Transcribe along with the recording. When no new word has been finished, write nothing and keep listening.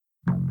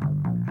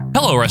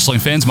Hello, wrestling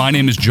fans. My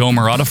name is Joe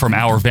Murata from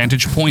Our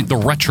Vantage Point, the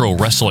Retro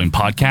Wrestling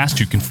Podcast.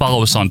 You can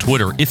follow us on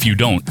Twitter, if you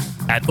don't,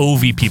 at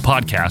OVP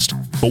Podcast.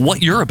 But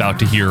what you're about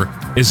to hear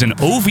is an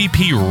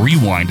OVP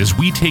rewind as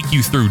we take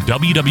you through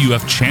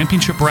WWF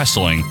Championship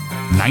Wrestling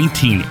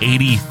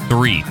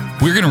 1983.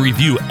 We're going to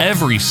review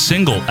every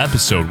single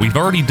episode. We've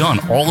already done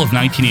all of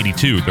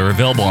 1982. They're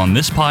available on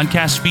this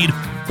podcast feed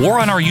or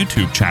on our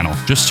YouTube channel.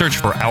 Just search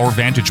for Our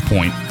Vantage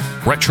Point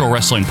Retro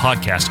Wrestling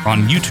Podcast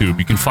on YouTube.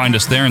 You can find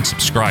us there and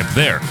subscribe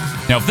there.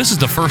 Now, if this is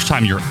the first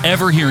time you're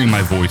ever hearing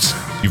my voice,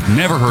 you've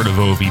never heard of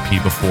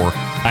OVP before,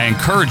 I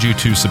encourage you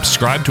to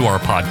subscribe to our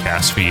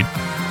podcast feed.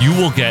 You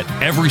will get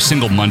every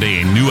single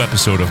Monday a new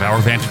episode of Our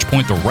Vantage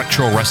Point, the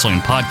Retro Wrestling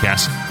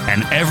Podcast,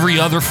 and every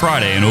other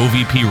Friday an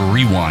OVP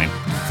Rewind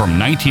from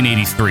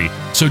 1983.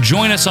 So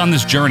join us on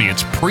this journey.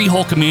 It's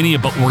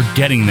pre-Hulkamania, but we're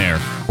getting there.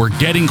 We're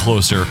getting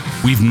closer.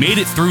 We've made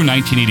it through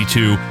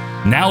 1982.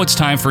 Now it's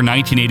time for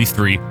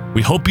 1983.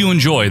 We hope you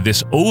enjoy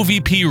this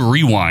OVP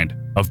rewind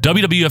of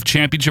WWF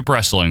Championship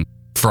Wrestling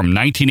from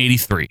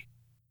 1983.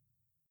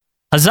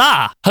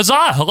 Huzzah!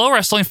 Huzzah! Hello,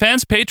 wrestling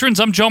fans, patrons.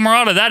 I'm Joe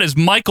Murata. That is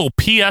Michael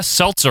P.S.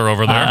 Seltzer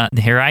over there.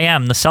 Here I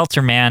am, the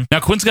Seltzer man. Now,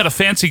 Quinn's got a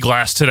fancy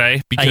glass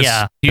today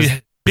because he's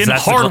been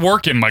hard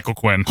working, Michael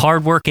Quinn.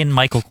 Hard working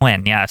Michael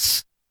Quinn,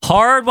 yes.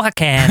 Hard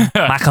working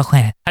Michael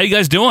Quinn. How you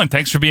guys doing?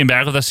 Thanks for being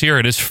back with us here.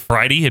 It is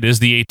Friday. It is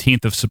the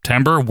 18th of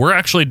September. We're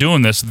actually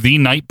doing this the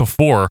night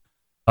before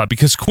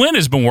because Quinn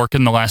has been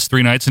working the last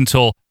 3 nights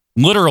until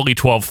literally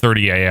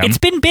 12:30 a.m. It's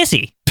been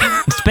busy.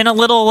 It's been a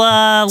little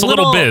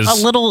biz.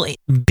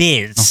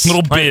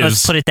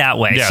 Let's put it that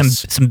way.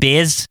 Yes. Some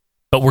biz.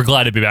 But we're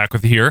glad to be back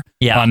with you here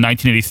on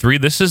 1983.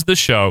 This is the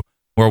show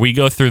where we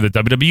go through the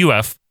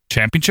WWF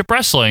Championship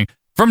Wrestling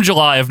from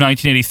July of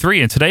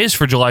 1983, and today is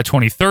for July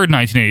 23rd,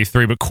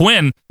 1983. But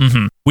Quinn,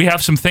 we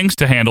have some things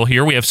to handle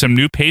here. We have some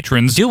new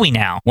patrons. Do we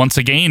now? Once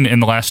again in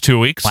the last 2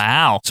 weeks.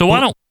 Wow. So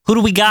who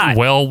do we got?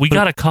 Well, we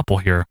got a couple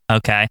here.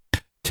 Okay.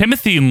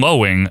 Timothy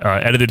Lowing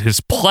edited his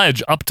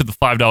pledge up to the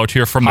 $5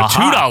 tier from the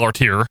 $2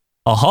 tier.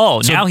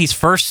 So now he's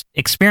first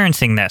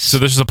experiencing this. So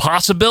there's a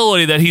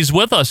possibility that he's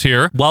with us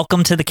here.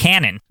 Welcome to the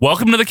canon.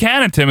 Welcome to the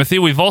canon, Timothy.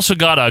 We've also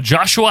got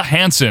Joshua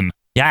Hansen.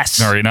 Yes.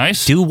 Very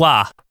nice.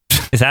 Doo-wah.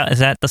 Is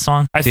that the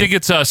song? I think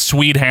it's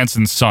Swede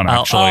Hanson's son,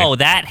 actually. Oh,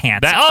 that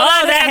Hanson.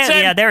 That Hanson.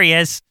 Yeah, there he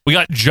is. We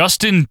got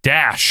Justin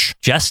Dash.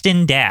 Just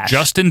in time.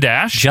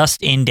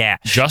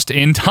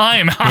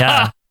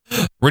 Yeah.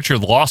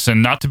 Richard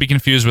Lawson, not to be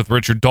confused with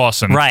Richard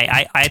Dawson. Right.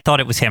 I thought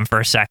it was him for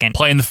a second.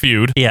 Playing the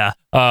feud. Yeah.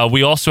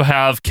 We also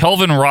have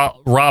Kelvin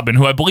Robin,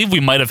 who I believe we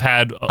might have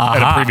had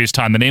at a previous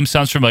time. The name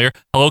sounds familiar.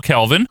 Hello,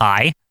 Kelvin.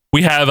 Hi.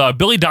 We have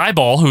Billy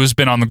Dyball, who has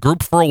been on the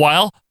group for a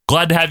while.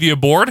 Glad to have you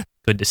aboard.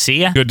 Good to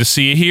see you. Good to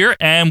see you here.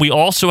 And we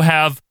also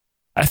have,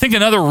 I think,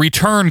 another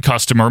return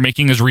customer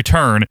making his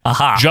return.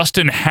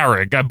 Justin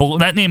Harrig.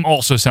 That name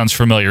also sounds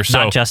familiar.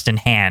 So not Justin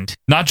Hand.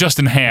 Not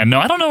Justin Hand. No,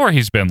 I don't know where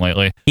he's been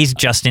lately. He's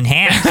Justin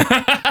Hand.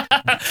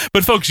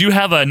 But folks, you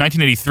have a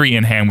 1983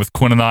 in hand with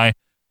Quinn and I.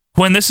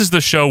 Quinn, this is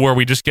the show where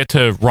we just get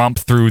to romp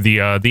through the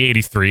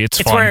 83. It's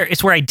fun.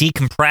 It's where I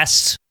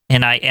decompress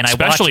and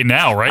especially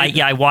now, right?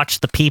 I watch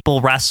the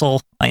people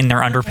wrestle in their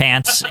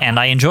underpants and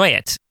I enjoy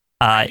it.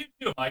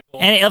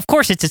 And of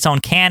course, it's its own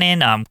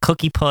canon.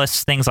 Cookie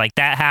Puss, things like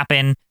that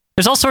happen.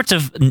 There's all sorts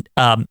of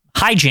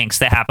hijinks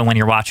that happen when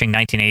you're watching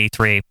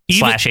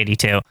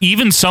 1983/82.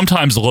 Even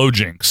sometimes low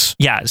jinx.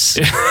 Yes.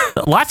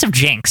 Lots of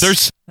jinx.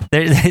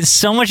 There's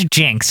so much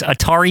jinx.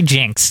 Atari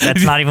jinx.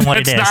 That's not even what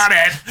it is. That's not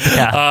it.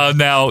 Yeah.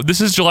 Now,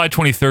 this is July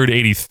 23rd,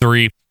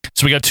 83.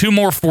 So we got 2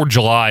 more for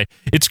July.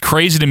 It's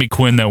crazy to me,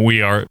 Quinn, that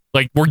we're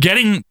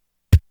getting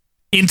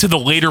into the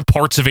later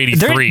parts of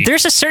 83.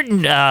 There's a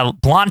certain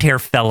blonde hair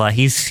fella.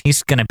 He's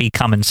going to be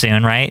coming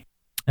soon, right?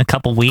 A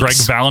couple weeks. Greg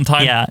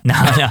Valentine? Yeah. No.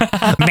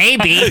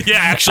 Maybe. Yeah,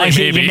 actually,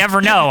 maybe. You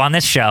never know on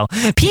this show.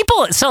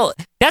 So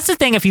that's the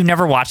thing, if you've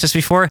never watched this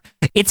before,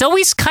 it's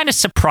always kind of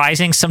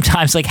surprising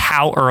sometimes, like,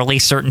 how early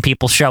certain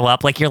people show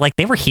up. Like, you're like,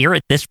 they were here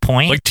at this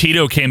point? Like,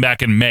 Tito came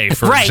back in May,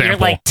 for right,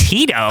 example. You're like,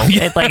 Tito?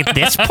 At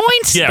this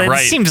point? Yeah,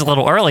 right. It seems a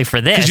little early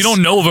for this. Because you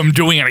don't know of him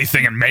doing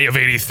anything in May of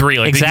 83.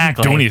 Like,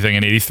 exactly. They didn't do anything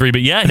in 83,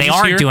 but yeah, they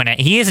aren't doing it.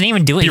 He isn't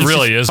even doing it. He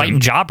really isn't. Fighting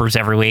jobbers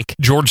every week.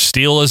 George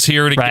Steele is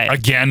here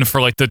again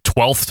for like the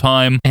 12th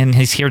time. And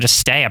he's here to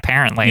stay,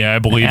 apparently. Yeah, I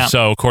believe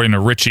so, according to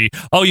Richie.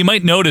 Oh, you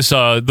might notice,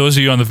 those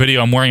of you on the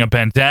video, I'm wearing a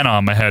bandana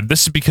on my head.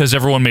 This is because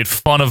everyone made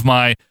fun of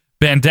my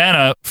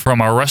bandana from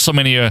our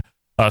WrestleMania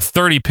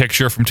 30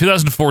 picture from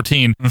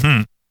 2014.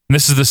 And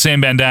this is the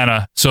same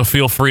bandana, so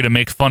feel free to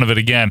make fun of it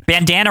again.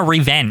 Bandana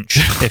revenge,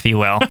 if you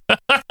will.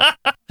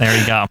 There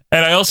you go.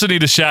 And I also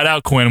need to shout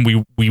out, Quinn,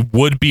 we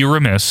would be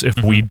remiss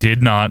if we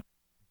did not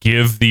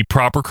give the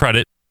proper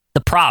credit.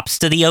 The props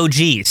to the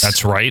OGs.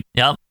 That's right.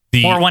 Yep.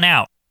 Pour one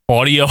out.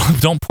 Audio.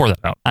 Don't pour that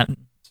out.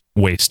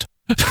 Waste.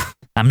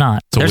 I'm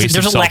not. There's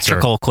seltzer.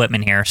 electrical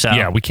equipment here, so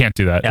yeah, we can't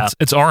do that. Yeah.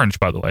 It's orange,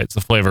 by the way. It's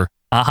the flavor.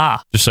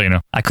 Just so you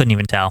know. I couldn't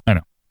even tell. I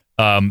know.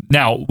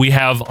 Now we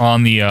have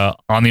on the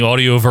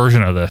audio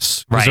version of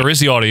this, because there is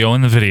the audio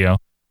and the video.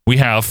 We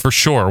have, for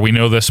sure. We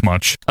know this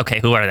much. Okay,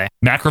 who are they?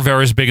 Mac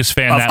Rivera's biggest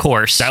fan. Of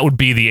course. That would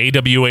be the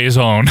AWA's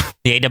own.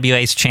 The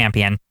AWA's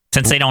champion.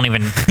 Since they don't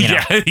even,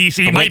 yeah, he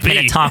the might be.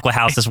 Minnetonka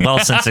House has well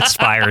since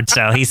expired,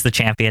 so he's the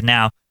champion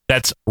now.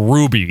 That's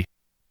Ruby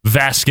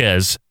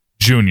Vasquez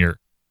Jr.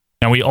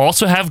 Now, we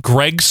also have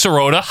Greg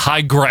Sirota.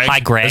 Hi, Greg. Hi,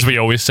 Greg. As we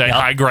always say. Yep.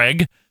 Hi,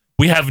 Greg.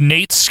 We have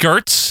Nate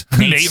Skirts.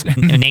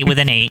 Nate with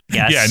an 8,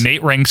 yes. Yeah,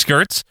 Nate Ring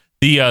Skirts.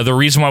 The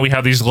reason why we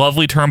have these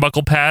lovely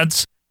turnbuckle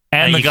pads.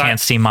 And you can't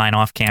see mine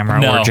off camera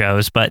or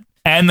Joe's, but...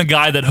 And the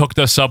guy that hooked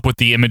us up with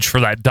the image for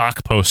that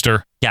Doc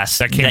poster. Yes,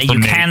 that came from you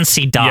Nate. can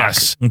see Doc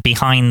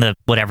behind the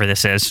whatever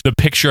this is. The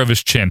picture of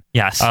his chin.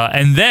 Yes.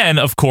 And then,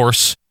 of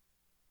course,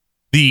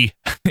 the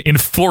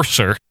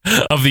enforcer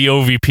of the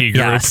OVP group.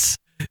 Yes.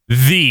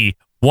 The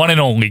one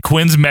and only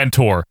Quinn's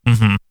mentor.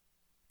 Mm-hmm.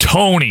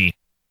 Tony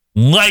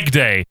Leg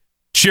Day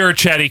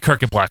Chirichetti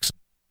Kirkett Blackson.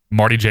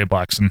 Marty J.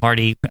 Blackson.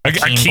 Marty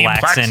Akeem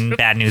Blackson,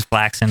 Bad News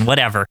Blackson,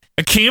 whatever.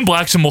 Akeem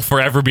Blackson will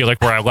forever be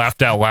like where I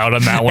laughed out loud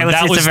on that one.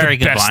 That was a very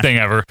the good best one. thing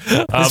ever.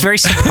 It was very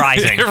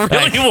surprising. It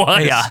really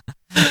was. Yeah.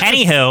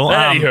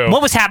 Anywho,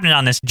 what was happening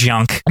on this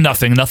junk?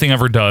 Nothing. Nothing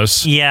ever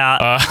does.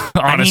 Yeah.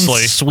 Honestly. I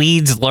mean,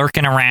 Swedes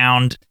lurking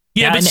around.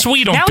 Yeah, but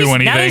Swede don't do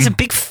anything. Now he's a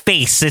big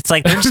face. It's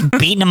like they're just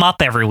beating him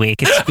up every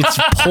week. It's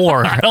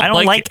poor. I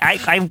don't like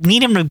I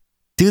need him to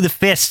do the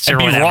fists or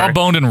whatever. Be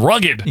raw-boned and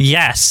rugged.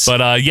 Yes.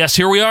 But yes,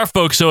 here we are,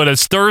 folks. So it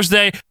is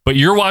Thursday, but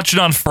you're watching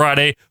on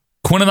Friday.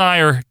 Quinn and I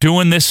are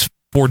doing this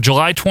for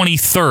July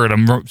 23rd.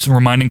 I'm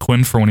reminding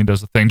Quinn for when he does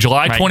the thing.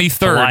 July 23rd.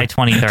 July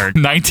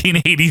 23rd.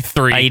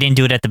 1983. You didn't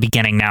do it at the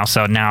beginning now,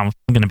 so now I'm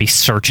going to be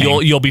searching.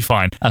 You'll be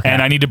fine. Okay.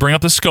 And I need to bring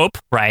up the scope.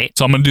 Right.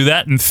 So I'm going to do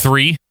that in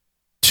 3,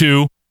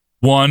 2,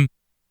 1.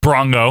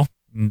 Brongo.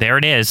 There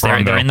it is.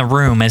 They're in the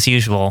room as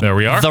usual. There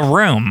we are. The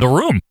Room. The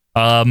Room.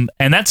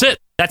 And that's it.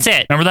 That's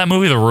it. Remember that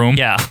movie, The Room?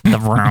 Yeah, The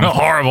Room.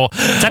 Horrible.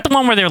 Is that the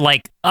one where they're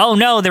like, oh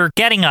no, they're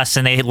getting us,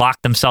 and they lock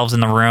themselves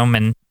in the room,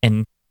 and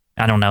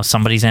I don't know,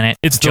 somebody's in it.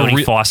 It's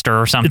Jodie Foster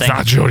or something. It's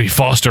not Jodie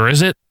Foster,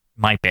 is it?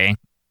 Might be.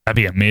 That'd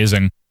be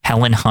amazing.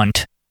 Helen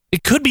Hunt.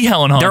 It could be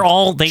Helen Hunt. They're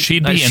all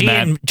She'd be she in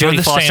that. and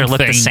Jodie Foster look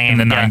the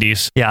same in the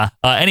 90s. Yeah.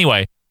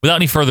 Anyway, without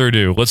any further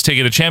ado, let's take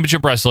it to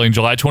Championship Wrestling,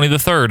 July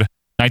 23rd,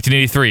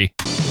 1983.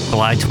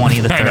 July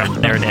 23rd.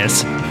 There it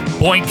is.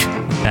 Boink.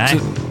 Okay.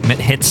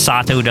 Hits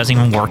Sato, who doesn't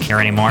even work here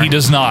anymore. He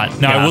does not.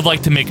 Now, I would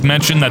like to make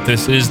mention that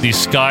this is the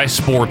Sky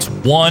Sports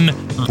 1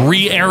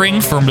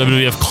 re-airing from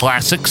WWF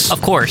Classics.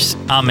 Of course.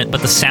 But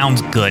the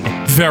sound's good.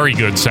 Very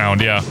good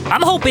sound, yeah.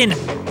 I'm hoping,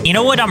 you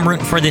know what I'm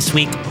rooting for this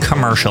week?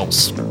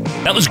 Commercials.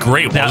 That was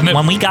great, wasn't it?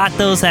 When we got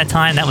those that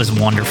time, that was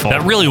wonderful.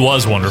 That really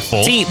was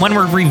wonderful. See, when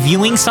we're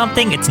reviewing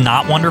something, it's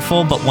not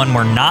wonderful, but when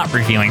we're not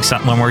reviewing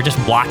something, when we're just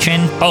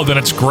watching... Oh, then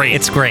it's great.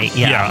 It's great,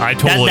 yeah. Yeah, I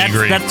totally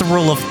agree. That's the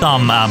rule of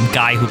thumb,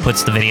 guy who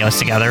puts the videos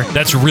together.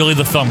 That's really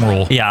the thumb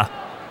rule. Yeah.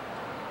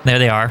 There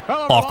they are,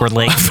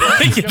 awkwardly.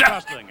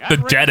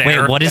 The dead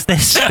air. Wait, what is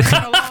this?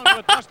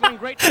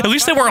 At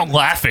least they weren't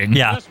laughing.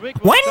 Yeah.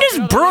 When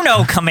does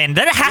Bruno come in?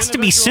 That has to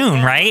be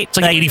soon, right? It's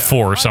like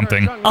 84 or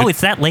something. Oh,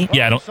 it's that late?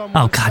 Yeah, I don't...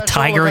 Oh, God,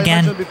 Tiger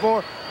again?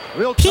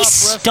 He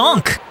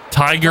stunk.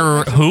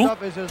 Tiger who?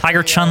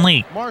 Tiger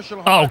Chun-Li.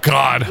 Oh,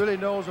 God.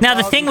 Now,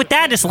 the thing with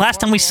that is the last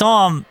time we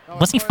saw him,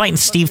 wasn't he fighting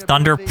Steve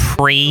Thunder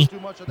pre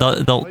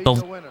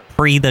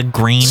the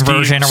green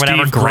version or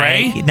whatever? Steve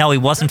Gray? No, he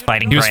wasn't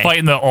fighting Gray. He was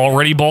fighting the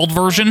already bald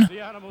version?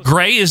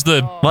 Gray is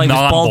the well, he was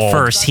non-bald. bald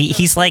first.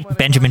 He's like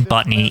Benjamin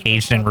Button. He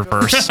aged in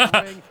reverse.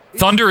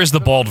 Thunder is the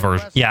bald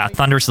version. Yeah,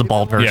 Thunder's the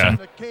bald version.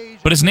 Yeah.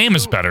 But his name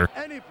is better.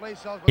 Yes.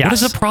 What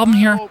is the problem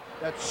here?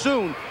 That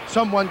soon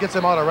someone gets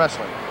him out of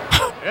wrestling.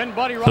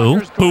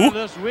 Who?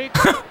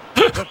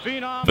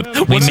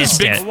 What's missed this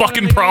big it.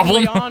 fucking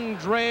problem?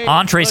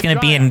 Andre's going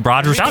to be in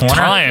Rogers' About corner.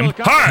 time.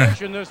 Hi.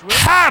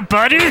 Hi,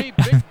 buddy.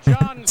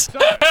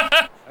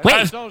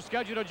 Wait.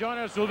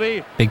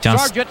 Big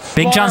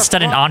John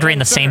Studd and Andre in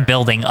the same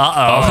building.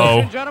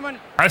 Uh-oh.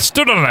 I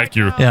still don't like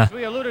you. Yeah.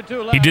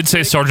 He did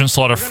say Sergeant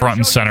Slaughter front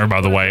and center, by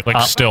the way.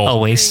 Like, still.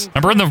 Always.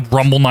 Remember in the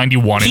Rumble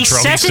 91 He intro?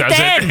 says it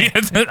then.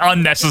 It's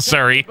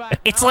unnecessary.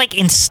 It's like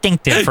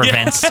instinctive for Yeah.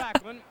 Vince.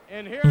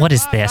 What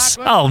is this?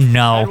 Oh,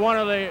 no.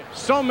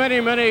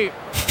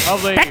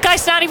 That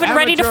guy's not even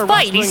ready to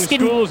fight. He's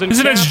in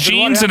his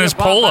jeans and his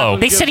polo.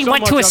 They said he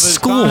went to a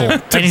school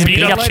and he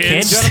beat up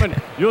kids.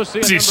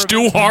 Is he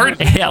Stu Hart?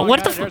 Yeah,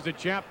 what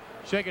the...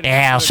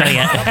 Yeah, I'll show you.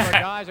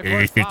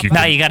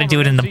 Now you got to do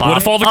it in the box. What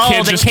if all the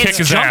kids just kick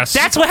his jumped? ass?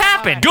 That's what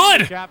happened.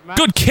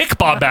 Good kick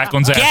Bob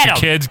Backlund's ass, Get you him.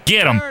 kids.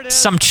 Get him.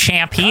 Some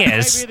champ he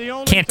is.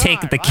 Can't take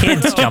the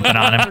kids jumping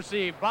on him.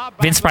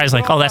 Vince probably's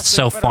like, oh, that's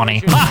so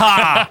funny.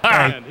 Ha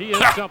ha!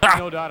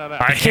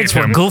 I hate Kids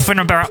were him.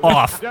 goofing about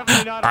off.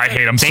 I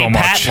hate him so Dave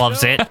much. Pat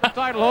loves it.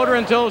 Title holder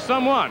until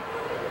someone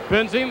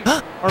pins him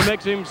or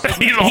makes him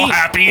He's all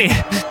happy.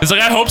 He's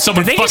like, I hope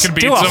someone Did they just fucking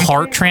do beats a him.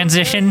 heart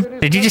transition?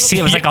 Did you just see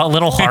it was like a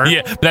little heart?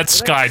 Yeah, that's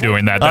Sky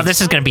doing that. Oh,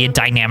 this is going to be a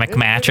dynamic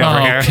match over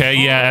here. Okay,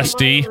 yeah,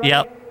 SD.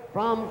 Yep.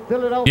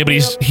 Yeah, but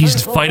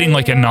he's fighting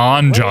like a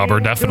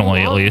non-jobber,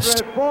 definitely, at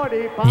least.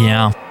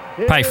 Yeah.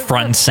 Probably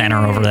front and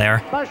center over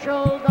there.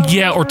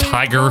 Yeah, or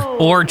Tiger.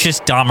 Or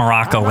just Don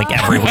Morocco like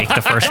every week,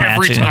 the first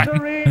Every match.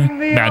 time.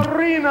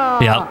 Imagine.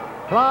 Yep.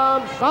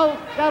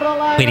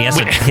 Wait, he has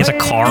a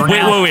car Wait,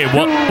 now? wait,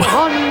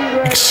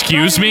 what?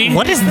 Excuse me?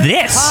 What is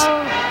this?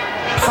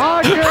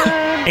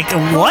 Like,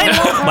 what?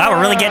 Wow,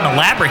 we're really getting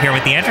elaborate here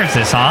with the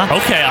entrances, huh?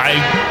 Okay, I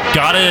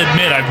gotta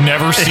admit, I've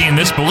never seen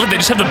this, but look, they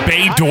just have the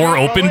bay door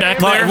open back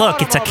there.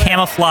 Look, it's a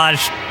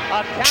camouflage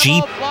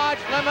Jeep.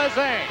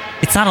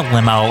 It's not a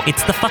limo.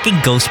 It's the fucking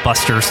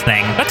Ghostbusters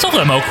thing. That's a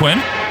limo, Quinn.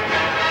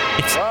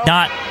 It's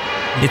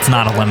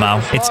not a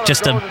limo. It's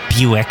just a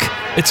Buick.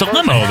 It's a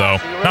limo, though,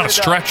 not a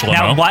stretch limo.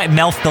 Now, why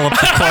Mel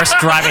Phillips, of course,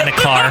 driving the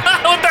car.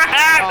 What the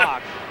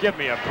heck? Give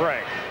me a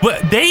break.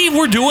 But they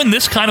were doing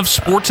this kind of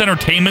sports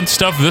entertainment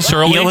stuff this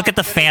early. You look at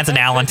the fans in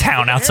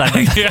Allentown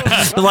outside. Yeah.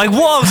 They're like,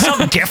 whoa,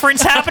 something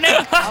different's happening?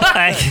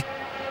 Like,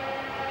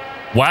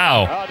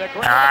 wow.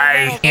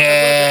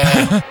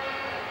 yeah.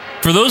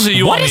 For those of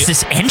you What on is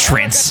this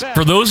entrance?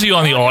 For those of you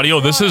on the audio,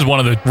 this is one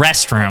of the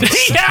Restrooms.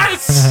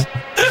 Yes!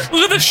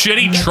 Look at the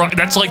shitty truck.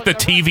 That's like the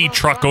TV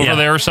truck over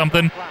there or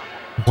something.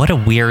 What a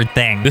weird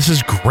thing. This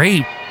is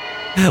great.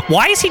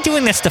 Why is he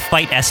doing this to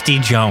fight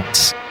SD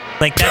Jones?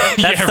 Like that's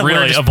yeah, the really,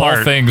 weirdest of all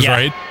part. things, Yeah.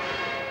 right?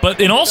 But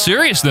in all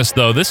seriousness,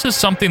 though, this is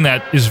something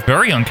that is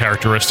very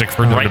uncharacteristic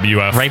for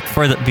WWF. Right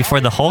before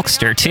the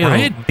Hulkster too.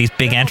 Right. These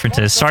big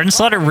entrances. Sergeant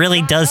Slaughter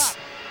really does.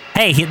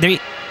 Hey,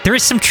 there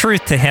is some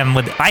truth to him.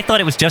 I thought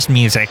it was just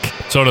music.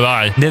 So did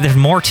I. There's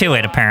more to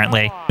it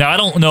apparently. Now I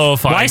don't know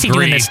if Why is he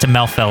doing this to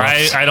Mel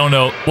Phillips? I don't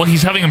know. Well,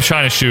 he's having him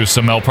shine his shoes,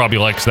 so Mel probably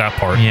likes that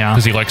part. Yeah.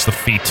 Because he likes the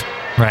feet.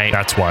 Right.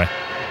 That's why.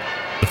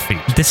 The feet.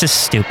 This is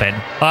stupid.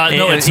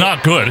 No, it's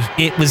not good.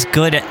 It was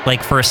good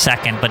like for a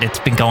second, but it's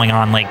been going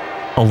on like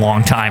a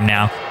long time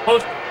now.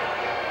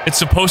 It's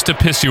supposed to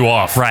piss you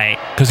off. Right.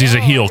 Because he's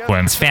a heel,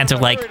 Quinn. His fans are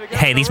like,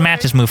 hey, these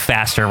matches move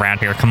faster around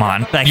here. Come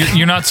on. Like,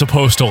 You're not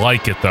supposed to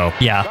like it, though.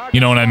 Yeah.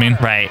 You know what I mean?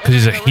 Right. Because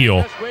he's a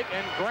heel.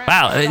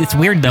 Wow, it's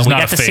weird though. He's We not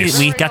got a to face.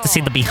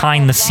 see the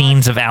behind the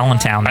scenes of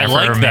Allentown. There I for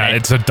like a that. minute.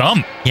 It's a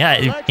dump.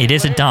 Yeah, it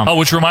is a dump. Oh,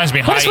 which reminds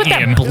me. What is Hi, with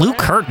Ian. that blue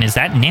curtain? Is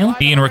that new?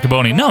 Ian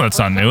Riccoboni. No, that's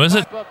not new, is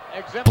it?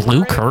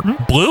 Blue curtain?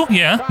 Blue?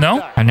 Yeah.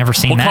 No? I've never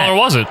seen What that. color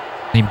was it?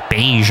 Maybe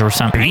beige or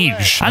something.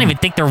 Beige. I don't even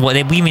think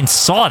we even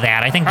saw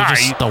that. I think they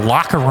just the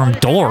locker room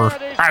door.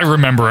 I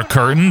remember a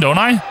curtain, don't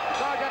I?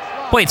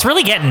 Boy, it's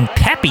really getting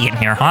peppy in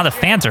here, huh? The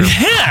fans are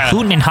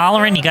hooting and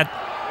hollering. You got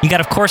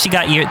of course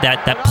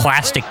that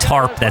plastic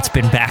tarp that's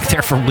been back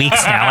there for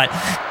weeks now.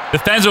 The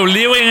fans are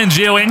leering and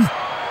jeering.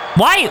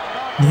 Why?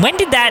 When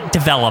did that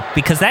develop?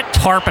 Because that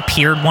tarp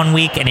appeared one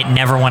week and it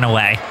never went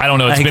away. I don't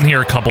know. It's been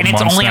here a couple months now.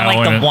 And it's only on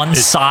like the and one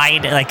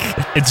side. Like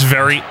it's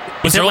very.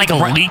 Was there like a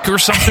leak or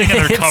something and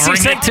they're it covering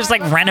seems it? like there's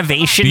like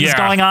renovations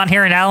going on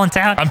here in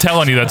Allentown. I'm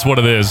telling you, that's what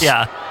it is.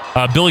 Yeah.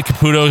 Billy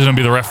Caputo is going to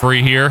be the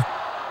referee here.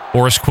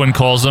 Or as Quinn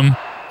calls him,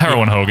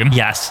 Heroin Hogan.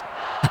 Yes.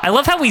 I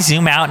love how we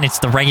zoom out and it's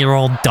the regular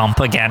old dump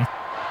again.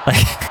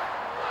 Like,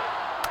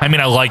 I mean,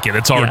 I like it.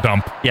 It's our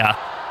dump. Yeah.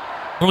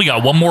 What do we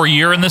got? One more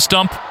year in this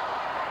dump?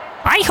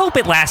 I hope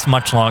it lasts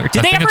much longer.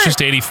 I think it's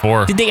just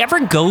 84. Did they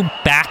ever go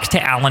back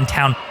to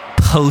Allentown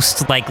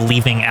post like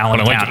leaving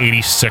Allentown? Like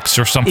 86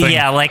 or something?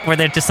 Yeah, like where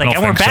they're just like, I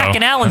don't and we're think back so.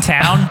 in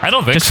Allentown. I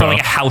don't think just so. for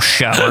like a house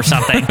show or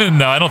something.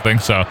 No, I don't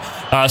think so.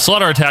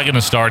 Slaughter attacking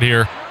to start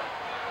here.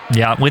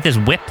 Yeah, with his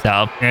whip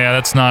though. Yeah,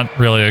 that's not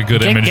really a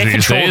good image Get these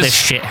control days. of this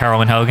shit,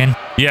 Heroin Hogan.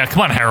 Yeah,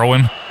 come on,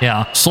 Heroin.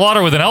 Yeah.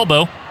 Slaughter with an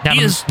elbow.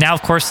 Now,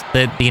 of course,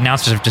 the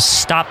announcers have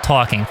just stopped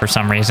talking for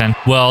some reason.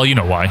 Well, you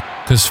know why.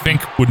 Because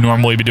Fink would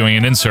normally be doing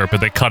an insert, but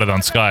they cut it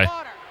on Sky.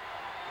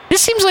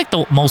 This seems like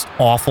the most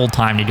awful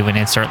time to do an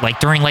insert. Like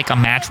during like a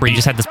match where you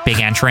just had this big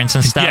entrance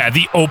and stuff. Yeah,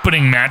 the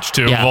opening match,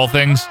 too, of all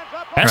things.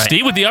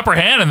 SD with the upper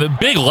hand and the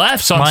big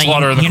lefts on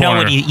Slaughter in the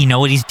corner. You know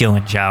what he's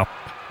doing, Joe.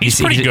 He's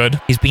pretty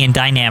good. He's being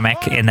dynamic,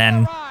 and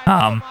then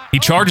he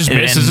charges,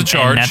 misses a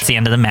charge. And that's the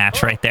end of the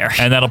match right there.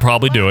 And that'll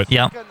probably do it.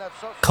 Yep.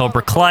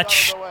 Cobra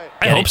clutch.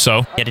 I hope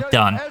so. Get it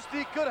done.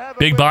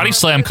 Big body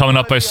slam coming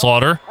up by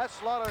Slaughter.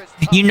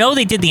 You know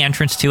they did the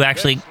entrance too,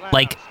 actually,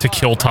 like to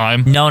kill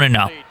time. No.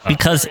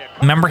 Because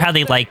remember how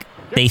they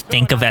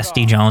think of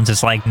SD Jones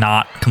as like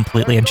not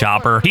completely a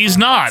jobber. He's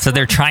not. So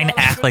they're trying to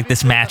act like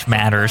this match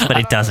matters, but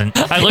it doesn't.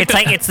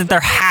 It's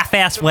their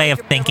half-assed way of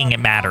thinking it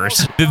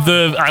matters.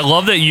 I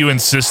love that you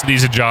insist that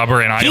he's a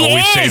jobber, and I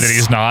always say that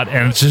he's not,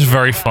 and it's just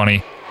very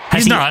funny.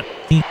 He's not.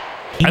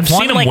 I've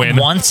won, seen him like, win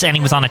once, and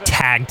he was on a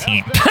tag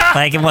team.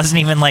 Like it wasn't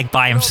even like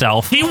by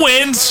himself. He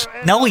wins.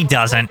 No, he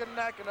doesn't.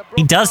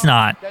 He does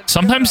not.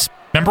 Sometimes,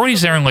 remember when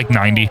he's there in like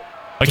 90?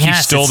 Like yes,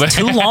 he's still there. It's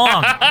too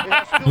long.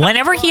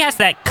 Whenever he has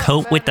that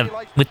coat with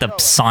the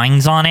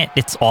signs on it,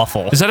 it's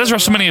awful. Is that his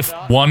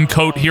WrestleMania 1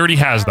 coat? He already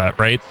has that,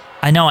 right?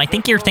 I know. I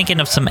think you're thinking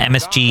of some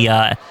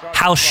MSG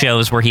house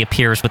shows where he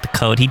appears with the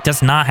coat. He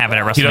does not have it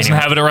at WrestleMania. He doesn't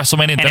have it at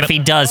WrestleMania. And if he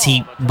does,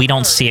 we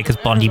don't see it because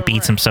Bundy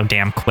beats him so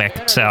damn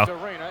quick. So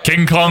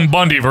King Kong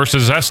Bundy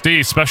versus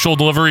SD Special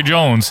Delivery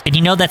Jones. And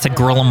you know that's a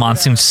Gorilla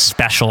Monsoon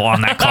special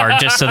on that card,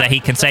 just so that he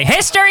can say,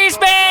 history's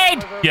made!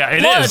 Yeah,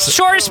 it Look, is.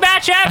 Shortest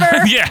match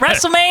ever! Yeah.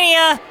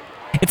 WrestleMania!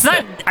 It's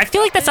not. I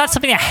feel like that's not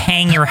something to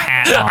hang your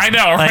hat on. I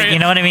know, Like, right? you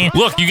know what I mean?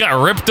 Look, you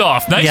got ripped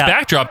off. Nice Yeah.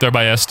 backdrop there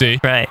by SD.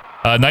 Right.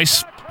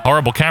 Nice,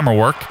 horrible camera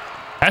work.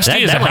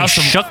 SD is That a like house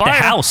of shook the fire.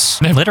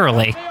 house,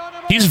 literally.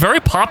 He's a very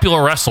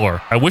popular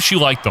wrestler. I wish you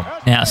liked him.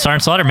 Yeah,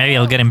 Sergeant Slaughter, maybe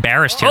he'll get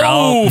embarrassed here.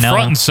 Oh, Oh, no.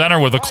 front and center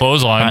with a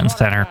clothesline. Front and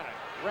center.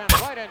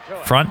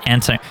 Front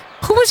and center.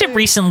 Who was it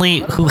recently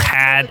who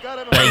had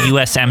the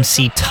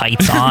USMC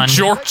tights on?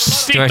 George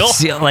Steele. George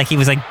Steele, like he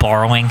was like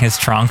borrowing his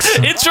trunks.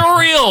 It's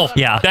real.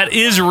 Yeah. That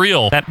is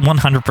real. That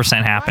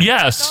 100% happened.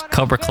 Yes.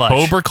 Cobra Clutch.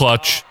 Cobra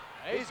Clutch.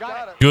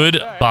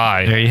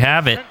 Goodbye. There you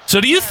have it.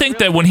 So do you think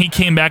that when he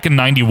came back in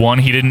 91,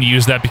 he didn't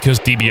use that because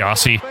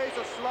DiBiase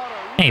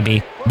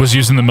Maybe. was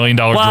using the $1 Million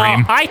Well,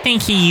 Dream? I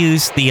think he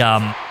used the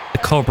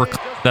Cobra,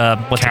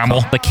 what's Camel.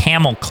 it called? The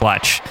Camel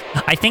Clutch.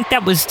 I think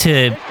that was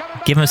to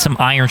give him some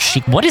Iron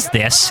Sheik. What is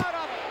this?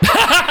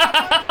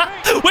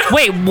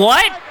 Wait,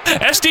 what?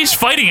 SD's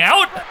fighting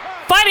out?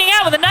 Fighting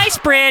out with a nice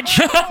bridge.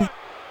 Come on,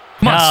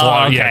 Oh,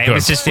 Slaughter. okay. Yeah, it good.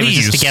 was just to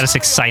Please. get us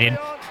excited.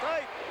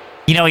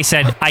 You know, he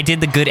said, I did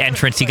the good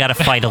entrance. You got to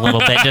fight a little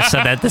bit just so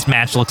that this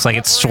match looks like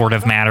it sort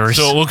of matters.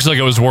 So it looks like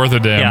it was worth a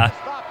damn.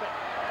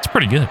 Yeah. It's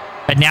pretty good.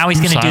 But now he's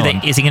going to do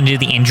Silent. is he going to do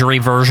the injury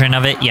version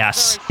of it?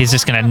 Yes. He's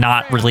just going to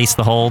not release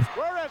the hold.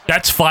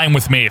 That's fine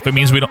with me if it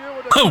means we don't.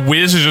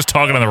 Wiz is just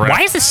talking on the ref.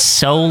 Why is this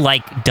so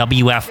like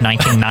WF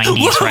 1990s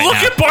Look right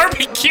now? at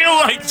Barbecue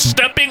like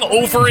stepping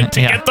over it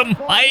to Yeah. get the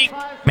mic.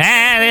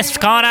 Man, this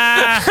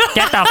corner,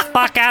 get the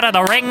fuck out of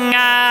the ring.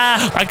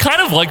 I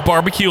kind of like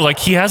Barbecue. Like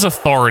he has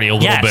authority a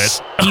little Yes,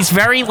 bit. he's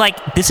very like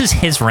this is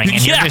his ring,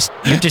 and Yeah.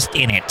 you're just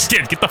in it.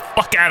 Dude, get the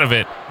fuck out of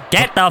it.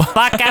 Get the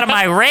fuck out of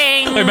my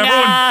ring. Remember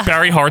when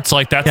Barry Hart's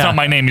like, that's Yeah. not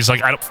my name. He's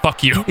like, I don't,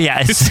 fuck you.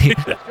 Yes.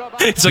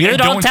 It's like, You I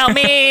don't tell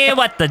me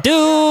what to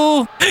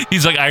do.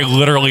 He's like, I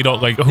literally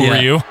don't like, who are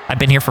you? I've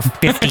been here for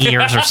 50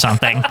 years or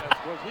something.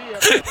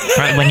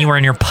 Right when you were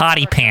in your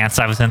potty pants,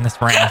 I was in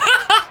this ring.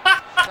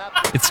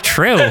 It's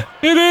true.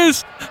 It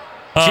is.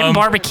 Jim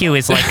Barbecue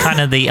is like kind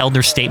of the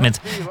elder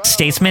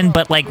statesman,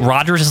 but like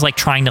Rogers is like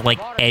trying to like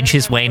edge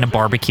his way into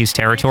Barbecue's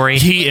territory.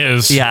 He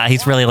is. Yeah,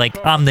 he's really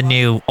like, I'm the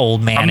new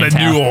old man I'm in the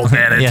town. new old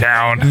man in Yeah,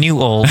 town. New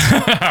old.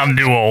 I'm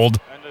new old.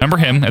 Remember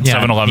him at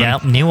 7-Eleven? Yeah,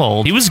 new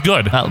old. He was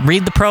good.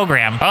 Read the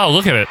program. Oh,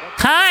 look at it.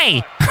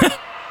 Hi.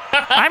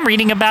 I'm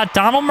reading about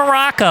Donald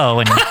Morocco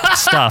and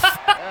stuff.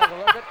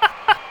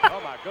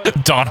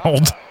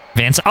 Donald.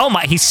 Vince. Oh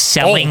my, he's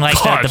selling Oh,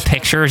 like God. the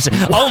pictures.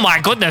 Oh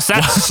my goodness,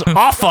 that's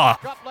awful.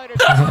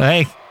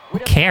 Hey, who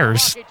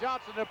cares?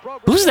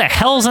 Who's the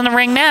hell's in the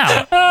ring now?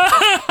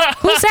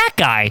 Who's that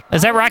guy?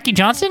 Is that Rocky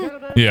Johnson?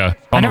 Yeah. I've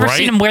On the never right?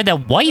 seen him wear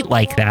that white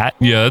like that.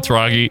 Yeah, that's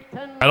Rocky.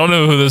 I don't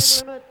know who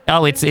this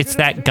Oh, it's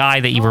that guy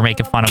that you were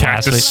making fun of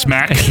last Cactus week.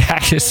 Smack.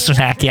 Cactus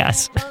Smack,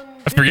 yes.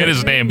 I forget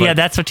his name, but Yeah,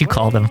 that's what you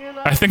called him.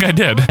 I think I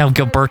did. Now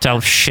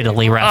Gilberto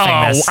shittily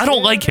reffing Oh, this. I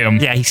don't like him.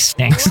 Yeah, he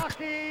stinks.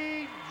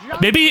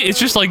 Maybe it's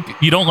just like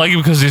you don't like him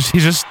because he's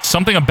just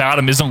something about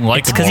him isn't It's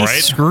likable, because he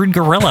right? screwed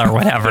Gorilla or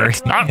whatever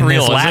It's not in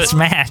real, his is last it?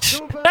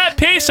 match. That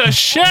piece of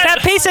shit.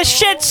 That piece of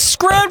shit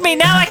screwed me.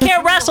 Now I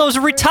can't wrestle. It was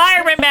a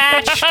retirement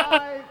match.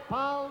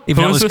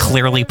 Even though it was this?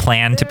 clearly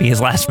planned to be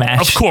his last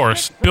match. Of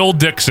course, Bill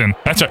Dixon.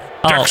 That's it.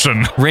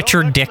 Dixon.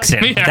 Richard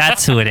Dixon. Yeah.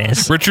 That's who it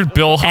is. Richard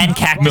Bill And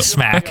Cactus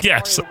Smack.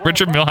 Yes,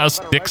 Richard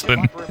Milhouse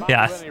Dixon.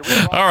 Yes.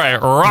 All right,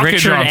 Rocket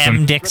Richard Johnson.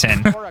 M.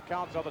 Dixon.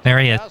 There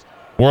he is.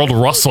 World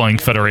Wrestling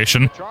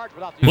Federation.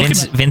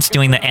 Vince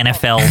doing the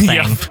NFL thing.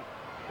 Yeah.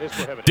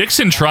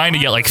 Dixon trying to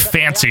get like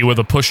fancy with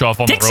a push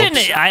off on Dixon, the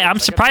ropes. I'm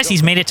surprised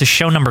he's made it to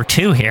show number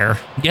 2 here.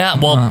 Yeah,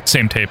 well,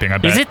 same taping, I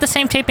bet. Is it the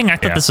same taping? I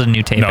thought Yeah. this was a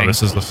new taping. No,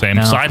 this is the same.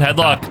 No. Side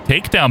headlock,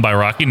 takedown by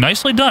Rocky.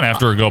 Nicely done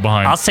after a go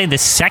behind. I'll say the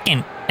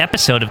second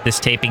episode of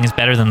this taping is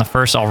better than the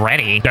first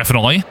already.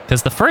 Definitely.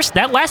 Because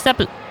that last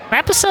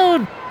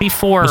episode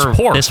before Was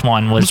poor. this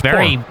one It was was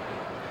very... poor.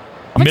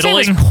 I wouldn't say it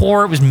Middling? was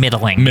poor. It was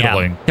middling. yeah.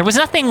 Middling. There was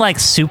nothing like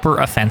super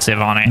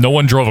offensive on it. No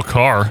one drove a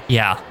car.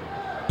 Yeah.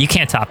 You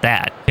can't top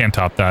that. Can't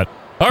top that.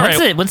 All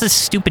right. When's this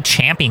stupid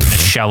champion going to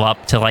show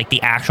up to like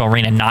the actual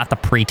arena, not the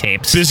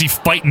pre-tapes? Busy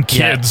fighting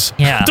Yeah. kids.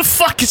 Yeah. What the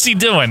fuck is he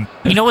doing?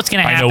 You know what's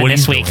going to I know happen what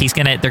this he's week?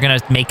 doing. They're going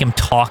to make him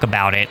talk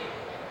about it.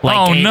 Like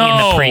Oh, in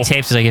no. the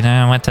pre-tapes, he's like,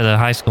 I went to the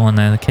high school and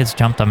the kids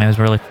jumped on me. It was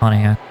really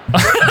funny. Yeah,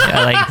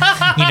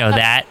 like, you know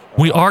that.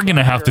 We are going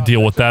to have to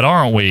deal with that,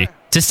 aren't we?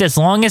 Just as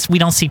long as we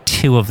don't see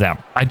 2 of them.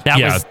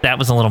 Yeah. That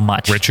was a little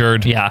much.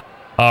 Richard. Yeah.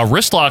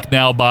 Wrist lock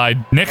now by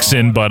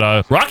Nixon, but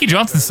Rocky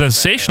Johnson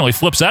sensationally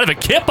flips out of it.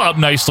 Kip up,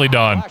 nicely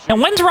done. And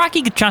when's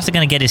Rocky Johnson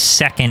going to get his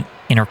second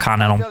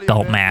Intercontinental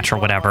Belt match or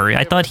whatever?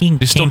 I thought he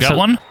still got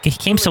one? He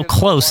came so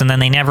close, and then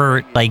they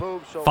never like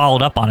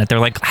followed up on it. They're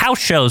like, house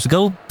shows.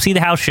 Go see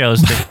the house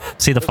shows to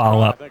see the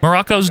follow up.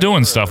 Morocco's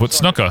doing stuff with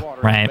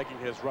Snuka. Right.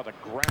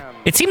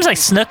 It seems like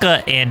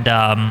Snuka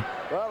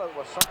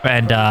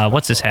and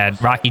what's his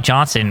head, Rocky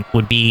Johnson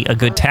would be a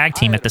good tag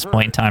team at this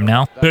point in time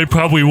now. They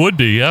probably would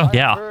be, yeah.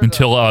 Yeah.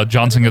 Until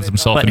Johnson gets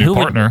himself But a new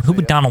partner. who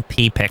would Donald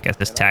P pick as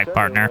his tag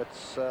partner?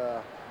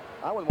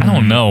 I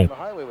don't know.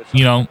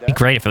 You know, It'd be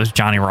great if it was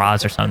Johnny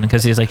Roz or something,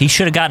 because he's like, he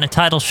should have gotten a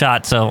title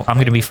shot, so I'm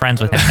going to be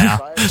friends with him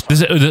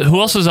now. who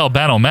else does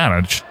Albano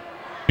manage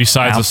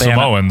besides the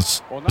Albano.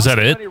 Samoans? Is that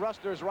it?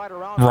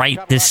 Right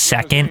this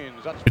second,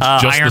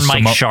 It's just Iron the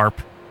Mike Samo-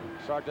 Sharp,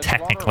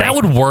 technically. That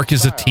would work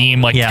as a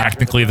team. Like Yeah.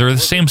 technically, they're the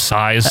same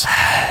size,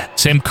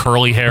 same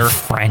curly hair.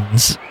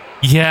 Friends.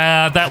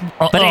 Yeah, that.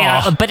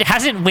 But it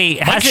hasn't. Wait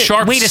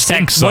Sharp a second.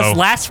 stinks, though. Was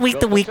last week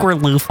the week where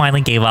Lou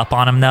finally gave up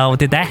on him? Though,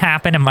 did that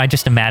happen? Am I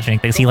just imagining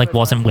things? He like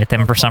wasn't with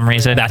him for some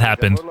reason. that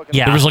happened.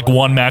 Yeah. There was like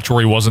one match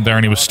where he wasn't there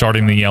and he was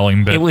starting the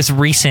yelling bit. It was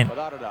recent.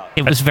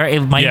 It was very.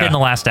 It might have Yeah. been the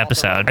last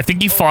episode. I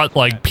think he fought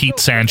like Pete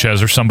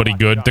Sanchez or somebody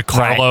good.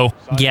 DiCarlo.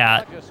 Right.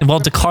 Yeah. Well,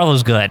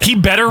 DiCarlo's good. He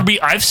better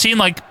be. I've seen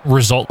like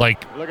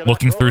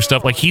looking through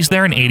stuff. Like he's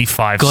there in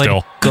 '85 Good.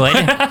 still.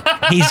 Good.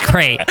 He's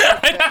great.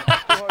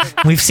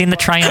 We've seen the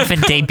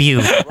triumphant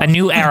debut. A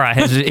new era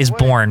is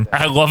born.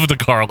 I love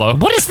DiCarlo.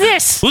 What is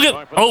this? Look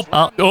at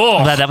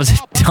That was a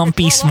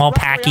dumpy small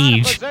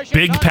package.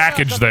 big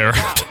package there.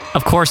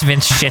 Of course,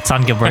 Vince shits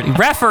on Gilberto.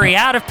 Referee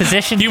out of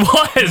position. He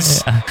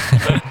was.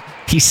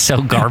 He's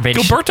so garbage.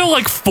 Gilberto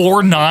like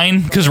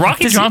 4'9", because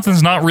Rocky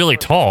Johnson's not really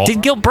tall. Did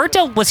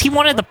Gilberto, was he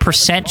one of the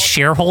percent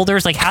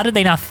shareholders? Like, how did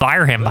they not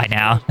fire him by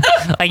now?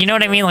 Like, you know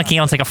what I mean? Like, he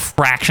owns like a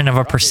fraction of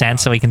a percent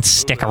so he can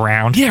stick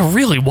around. Yeah,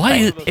 really.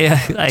 Why? Yeah,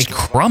 It's like,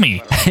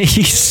 crummy.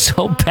 he's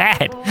so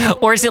bad.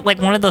 Or is it like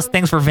one of those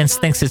things where Vince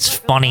thinks it's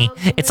funny?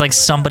 It's like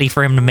somebody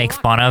for him to make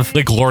fun of.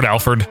 Like Lord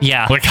Alfred.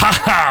 Yeah. Like, ha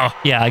ha.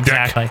 Yeah,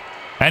 exactly.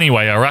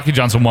 Anyway, Rocky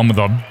Johnson won with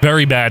a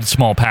very bad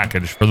small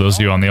package, for those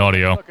of you on the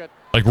audio.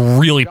 Like,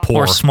 really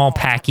poor. Or small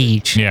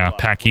package. Yeah,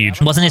 package.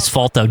 It wasn't his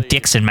fault though.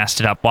 Dixon messed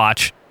it up.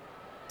 Watch.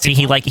 See,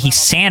 he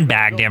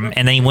sandbagged him,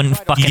 and then he wouldn't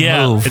fucking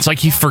move. It's like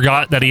he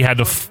forgot that he had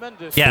to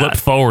flip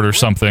forward or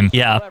something.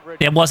 Yeah,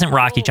 it wasn't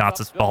Rocky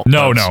Johnson's fault.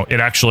 No, folks. no, it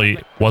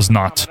actually was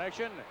not.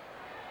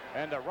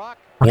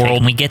 Okay,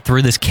 can we get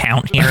through this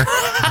count here?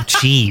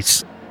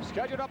 Jeez.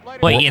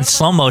 Wait, in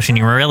slow motion,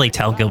 you really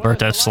tell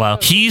Gilberto's slow.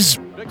 He's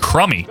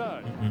crummy.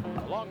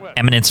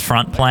 Eminence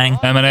front playing.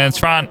 Eminence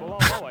front.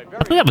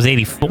 I think that was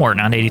 84,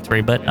 not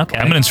 83, but okay.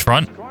 Eminence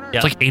front? Yeah.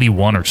 It's like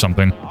 81 or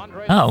something.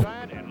 Oh.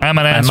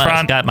 Eminence I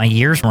front. got my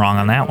years wrong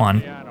on that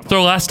one. It's their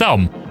last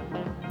album.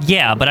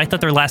 Yeah, but I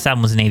thought their last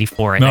album was in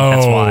 84. I think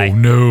that's why.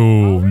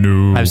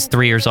 No. I was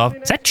 3 years off.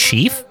 Is that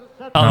Chief?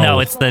 Oh, No. no,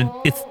 it's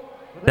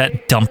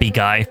that dumpy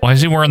guy. Why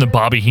is he wearing the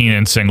Bobby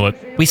Heenan singlet?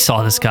 We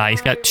saw this guy.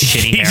 He's got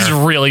shitty He's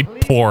hair. really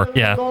poor.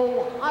 Yeah.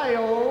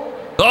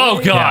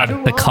 Oh, God.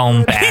 Yeah, the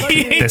comb back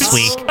this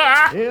week.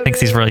 Thinks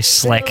he's really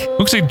slick.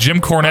 Looks like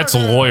Jim Cornette's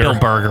lawyer. Bill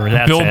Burger,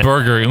 that's Bill it.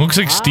 Burger. He looks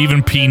like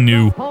Stephen P.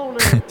 New.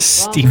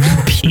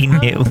 Stephen P.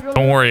 New.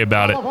 Don't worry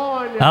about it.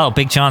 Oh,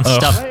 Big John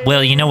stuff.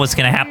 Well, you know what's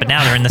going to happen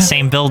now. They're in the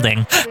same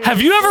building.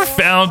 Have you ever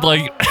found,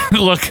 like,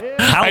 look.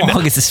 How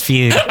long is this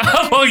feud?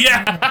 Oh,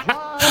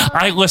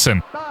 yeah.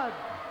 Listen.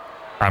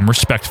 I'm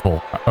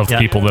respectful of Yeah.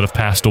 people that have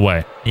passed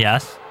away,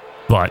 Yes.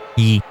 but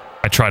I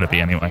try to be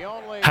anyway.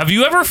 Have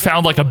you ever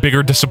found, like, a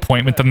bigger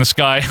disappointment than this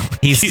guy?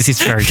 He's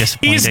very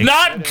disappointing. He's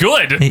not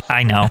good.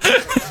 I know.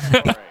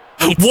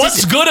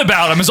 What's good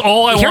about him is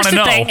all I want Here's to the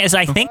know. thing: is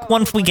I think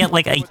once we get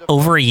like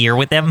over a year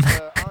with him,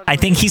 I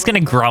think he's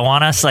gonna grow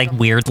on us like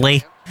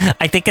weirdly.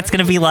 I think it's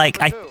gonna be like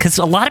because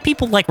a lot of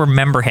people like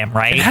remember him,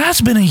 right? It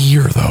has been a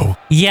year, though.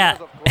 Yeah,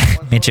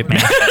 midget man.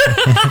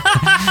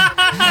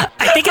 I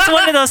think it's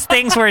one of those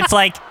things where it's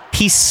like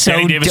he's so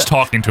Danny Davis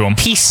talking to him.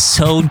 he's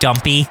so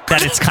dumpy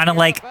that it's kind of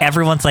like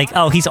everyone's like,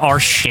 oh, he's our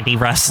shitty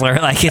wrestler.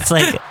 Like it's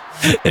like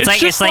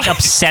it's like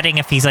upsetting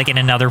if he's like in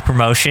another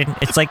promotion.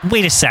 It's like,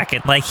 wait a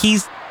second, like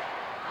he's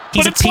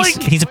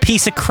a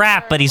piece of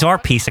crap, but he's our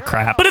piece of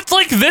crap. But it's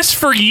like this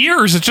for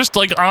years. It's just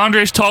like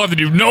Andre's taller than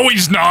you. No,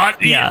 he's not.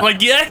 Yeah.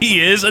 Yeah,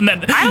 he is. And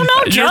then I don't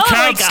know, you Joe,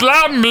 can't like,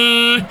 slam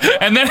me.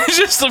 And then it's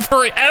just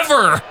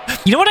forever.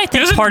 You know what I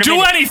think doesn't part of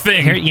do it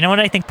anything. Here, you know what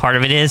I think part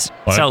of it is?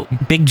 What? So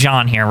Big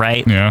John here,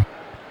 right? Yeah.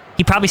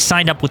 He probably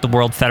signed up with the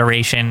World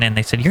Federation and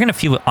they said, you're going to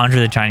feud with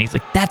Andre the Giant. He's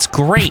like, that's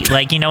great.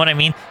 Like, you know what I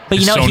mean? But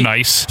you It's know, so he,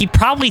 nice. he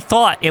probably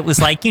thought it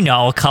was like, you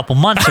know, a couple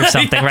months or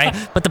something, right?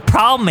 But the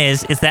problem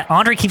is that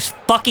Andre keeps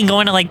fucking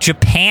going to like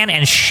Japan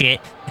and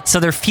shit. So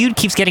their feud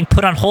keeps getting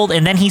put on hold,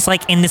 and then he's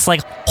like in this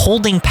like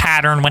holding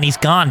pattern when he's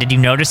gone. Did you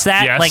notice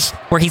that? Yes. Like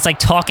where he's like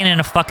talking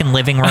in a fucking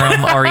living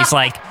room, or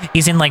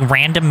he's in like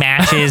random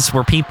matches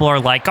where people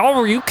are like,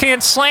 "Oh, you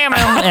can't slam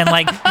him,"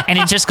 and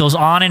it just goes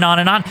on and on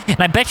and on.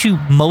 And I bet you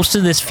most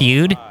of this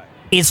feud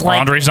is like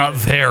Andre's not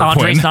there.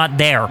 Andre's Quinn. not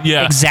there.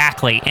 Yeah.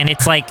 Exactly. And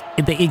it's like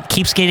it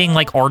keeps getting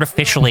like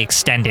artificially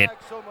extended.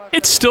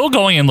 It's still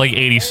going in like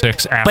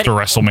 86 after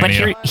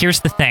WrestleMania. But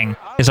here's the thing,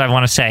 is I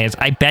want to say is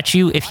I bet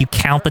you if you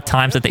count the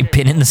times that they've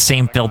been in the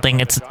same building,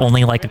 it's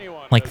only like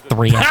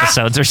 3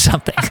 episodes or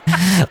something,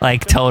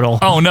 like total.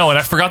 Oh no, and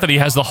I forgot that he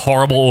has the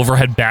horrible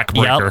overhead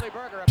backbreaker. Yep.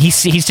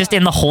 He's just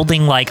in the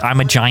holding like I'm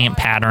a giant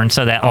pattern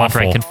so that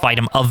Andre Awful. can fight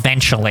him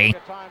eventually.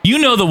 You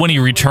know that when he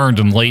returned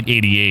in late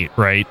 88,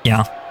 right?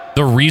 Yeah.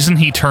 The reason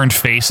he turned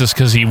face is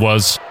because he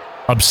was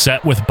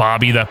upset with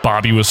Bobby that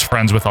Bobby was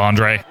friends with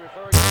Andre.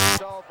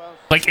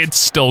 Like, it's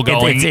still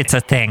going. It's a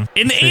thing.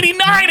 In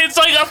 89, it's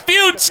like a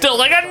feud still.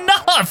 Like,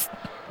 enough.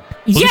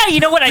 Yeah, you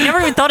know what? I never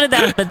even thought of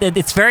that, but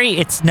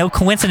it's no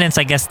coincidence,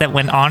 I guess, that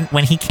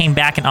when he came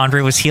back and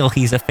Andre was heel,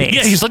 he's a face.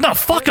 Yeah, he's like, no,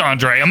 fuck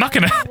Andre. I'm not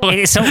going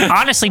to. So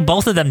honestly,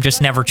 both of them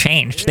just never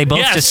changed. They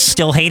both just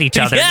still hate each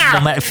other. Yeah.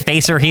 No matter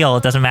face or heel,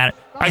 it doesn't matter.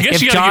 I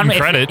guess you gotta give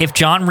him credit. If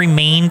John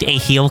remained a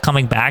heel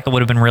coming back, it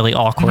would have been really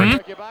awkward.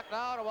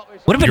 Mm-hmm.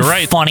 Would have been You're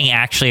right. funny,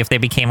 actually, if they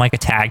became like a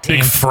tag team.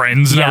 Big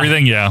friends and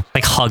everything, yeah.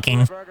 Like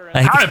hugging.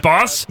 Like, All right,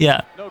 boss.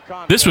 Yeah.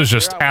 This was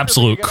just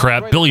absolute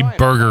crap. Billy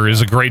Burger is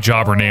a great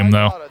jobber name,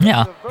 though.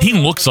 Yeah. He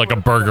looks like a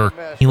burger.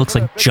 He looks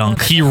like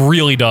junk. He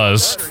really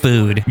does.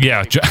 Food.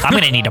 Yeah. I'm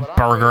going to need a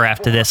burger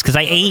after this because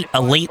I ate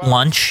a late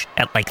lunch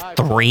at like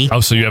 3. Oh,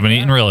 so you haven't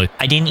eaten, really?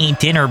 I didn't eat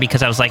dinner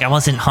because I was like, I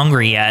wasn't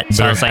hungry yet.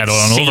 So I was like Better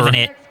head on saving over.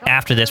 it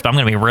after this, but I'm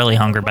going to be really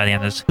hungry by the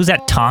end of this. Who's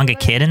that Tonga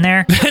kid in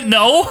there?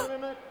 No.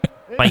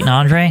 Fighting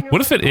Andre? What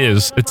if it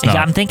is? It's not.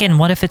 I'm thinking,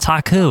 what if it's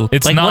Haku?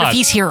 It's like, not. what if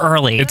he's here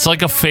early? It's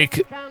like a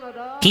fake.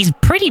 He's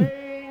pretty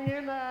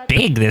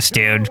big, this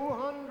dude.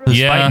 Who's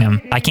fighting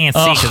him? I can't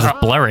see because it's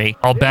blurry.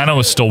 Albano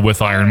is still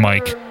with Iron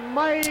Mike.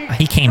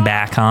 He came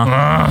back,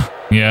 huh?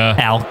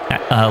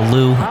 Yeah.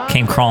 Lou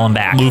came crawling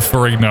back. Lou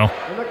Ferrigno.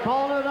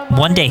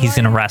 One day he's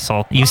going to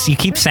wrestle. You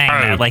keep saying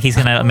that, like he's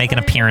going to make an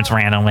appearance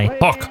randomly.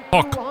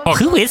 Hook.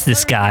 Who is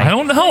this guy? I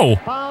don't know.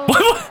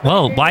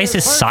 Whoa, why is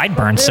his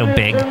sideburns so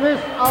big?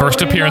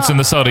 First appearance in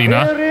this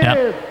arena.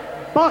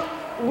 Yep.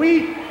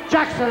 Buckwheat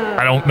Jackson.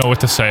 I don't know what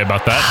to say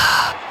about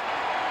that.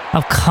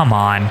 Oh, come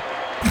on.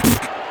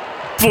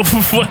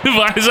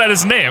 Why is that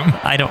his name?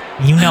 I don't.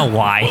 You know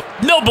why.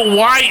 No, but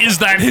why is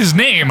that his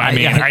name? I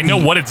mean, I know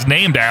what it's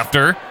named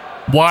after.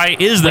 Why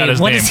is that his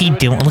what name? is he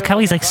doing? Look how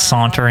he's like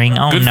sauntering.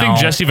 Oh, Good no. thing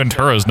Jesse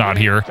Ventura's not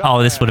here.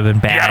 Oh, this would have been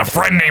bad. He had a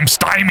friend named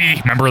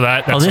Stymie. Remember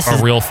that? That's this a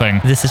is real thing.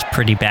 This is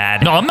pretty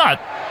bad. No, I'm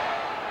not.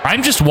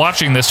 I'm just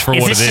watching this for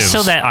what it Is this just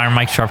so that Iron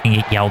Mike Sharp can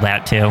get yelled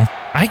at too?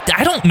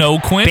 I don't know,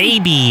 Quinn.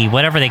 Baby,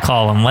 whatever they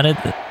call him. Wimp.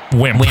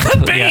 Baby.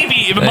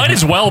 Yeah. It might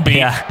as well be.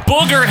 Yeah.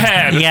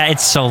 Boogerhead. Yeah,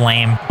 it's so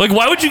lame. Like,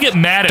 why would you get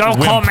mad at Don't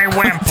Wimp call me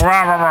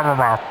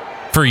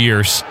Wimp. for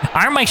years?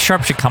 Iron Mike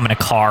Sharp should come in a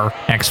car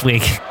next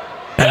week.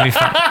 That'd be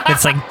fun.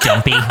 It's like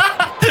dumpy.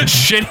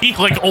 Shitty,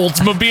 like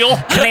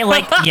Oldsmobile. Can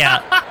they yeah.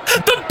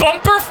 The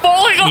bumper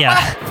falling off.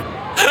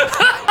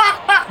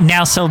 Yeah.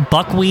 Now, so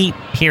Buckwheat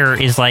here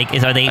is are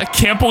they? I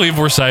can't believe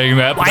we're saying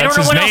that. But I that's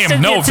don't know his what else name. to-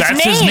 No, it's his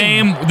that's his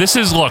name. name. This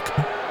is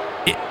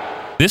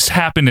this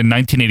happened in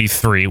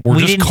 1983. We're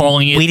just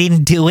calling it. We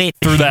didn't do it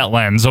through that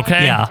lens,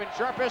 okay? Yeah.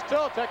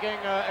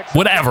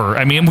 Whatever.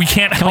 I mean, we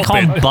can't Can we help call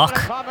him it.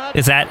 Buck?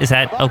 Is that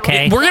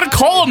okay? We're gonna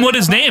call him what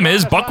his name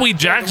is. Buckwheat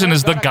Jackson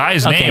is the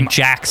guy's Okay, name.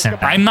 Jackson.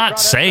 I'm not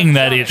saying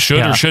that it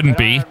should or shouldn't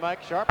be.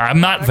 I'm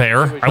not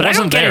there. I What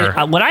wasn't there.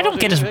 What I don't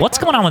get is what's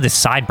going on with his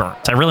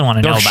sideburns. I really want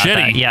to know They're about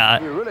shitty. that. Yeah,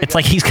 it's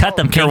like he's got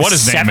the Care big what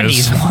his name 70s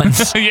is.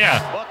 ones.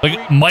 Yeah,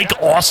 like Mike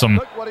Awesome.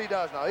 Look what he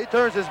does now. He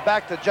turns his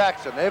back to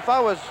Jackson. If I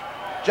was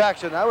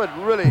Jackson, I would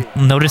really.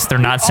 Notice they're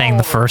not saying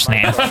the first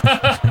name.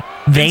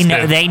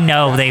 They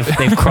know they've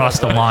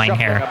crossed the line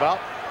here.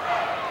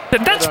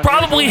 That's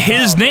probably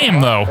his name,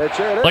 though.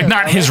 Like,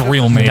 not his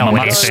real name. No, I'm it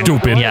not isn't.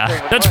 stupid. Yeah.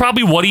 That's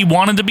probably what he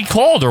wanted to be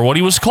called or what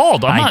he was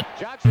called.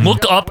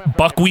 Look up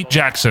Buckwheat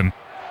Jackson.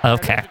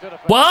 Okay.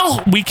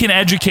 Well, we can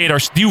educate our.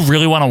 Do you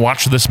really want to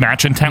watch this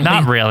match intently?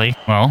 Not really.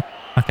 Well,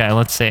 Okay,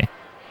 let's see.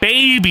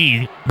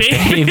 baby.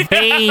 Baby.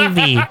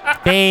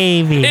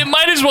 It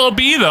might as well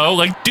be, though.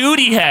 Like,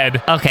 Duty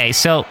Head. Okay,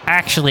 so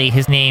actually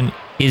his name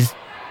is.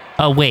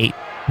 Oh wait,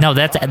 no,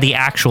 that's the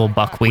actual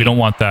Buckwheat. We don't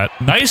want that.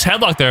 Nice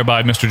headlock there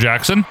by Mr.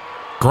 Jackson.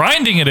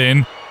 Grinding it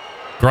in.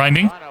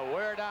 Grinding.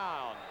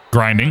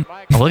 Grinding.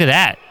 Oh, look at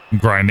that.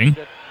 Grinding.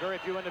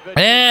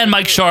 And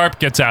Mike Sharp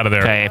gets out of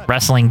there. Okay,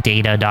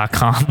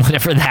 WrestlingData.com,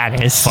 whatever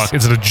that is. Fuck,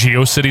 is it a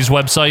GeoCities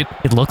website?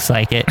 It looks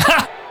like it.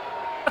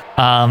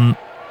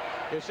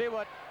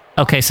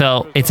 Okay,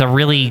 so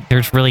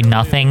there's really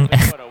nothing.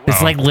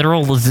 It's like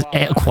literal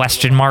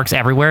question marks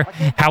everywhere.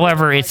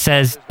 However, it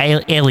says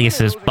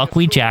aliases: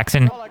 Buckwheat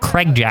Jackson,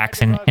 Craig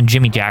Jackson, and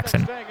Jimmy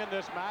Jackson.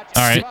 All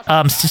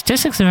right.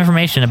 Statistics and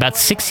information: about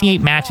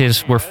 68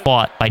 matches were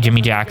fought by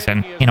Jimmy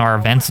Jackson in our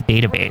events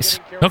database.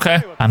 Okay.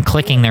 I'm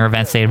clicking their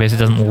events database; it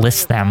doesn't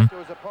list them.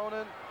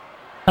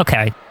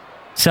 Okay,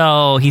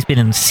 so he's been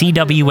in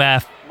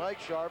CWF.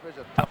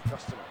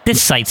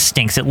 This site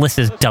stinks. It lists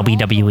as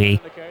WWE.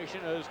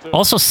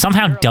 Also,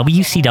 somehow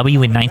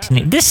WCW in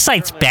 19... This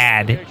site's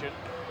bad. He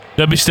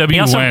also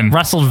WCWN.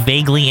 wrestled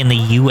vaguely in the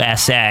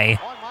USA,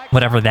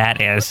 whatever that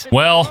is.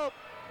 Well,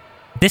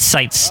 This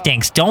site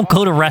stinks. Don't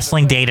go to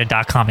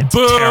WrestlingData.com. It's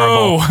boo!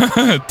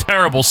 terrible.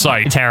 Terrible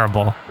site.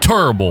 Terrible.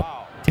 Terrible.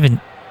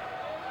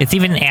 It's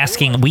even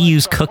asking, we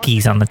use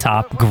cookies on the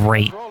top.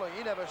 Great.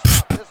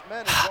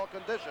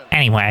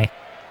 Anyway.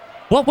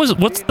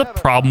 What's the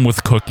problem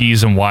with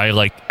cookies and why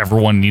like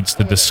everyone needs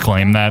to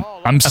disclaim that?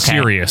 I'm Okay.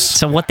 serious.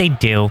 So what they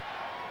do,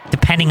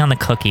 depending on the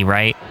cookie,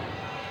 right?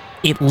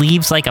 It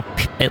leaves like a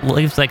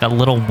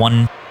little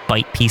 1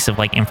 byte piece of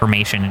like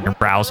information in your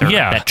browser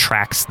Yeah. that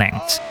tracks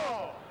things.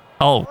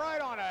 Oh,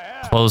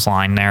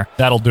 clothesline there.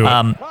 That'll do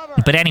it.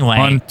 But anyway,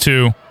 1,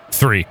 2,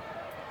 3.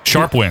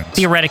 Sharp wins.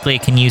 Theoretically,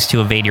 it can use to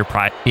evade your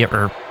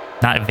or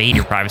not evade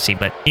your privacy,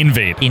 but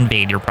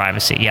invade your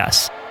privacy.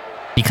 Yes,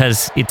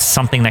 because it's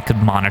something that could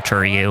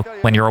monitor you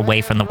when you're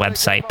away from the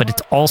website. But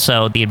it's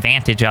also the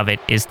advantage of it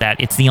is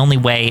that it's the only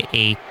way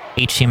a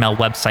HTML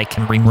website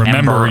can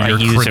remember your a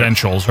user.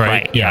 credentials,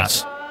 right?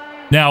 Yes.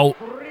 Now,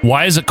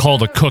 why is it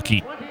called a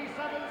cookie?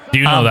 Do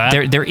you know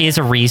that? There is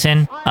a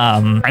reason.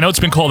 I know it's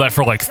been called that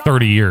for like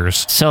 30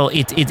 years. So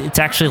it's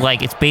actually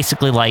like, it's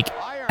basically like,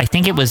 I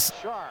think it was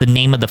the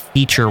name of the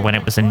feature when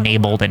it was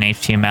enabled in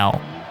HTML.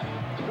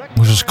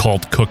 Which is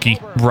called cookie.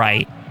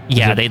 Right.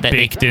 Yeah. They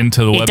baked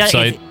into the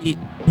website.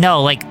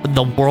 No, like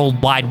the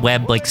World Wide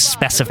Web like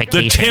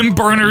specification. The Tim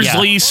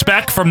Berners-Lee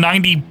spec from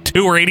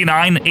 92 or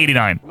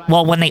 89?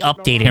 Well, when they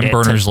updated Tim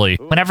Berners-Lee.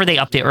 Whenever they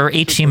update, or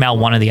HTML,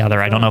 one or the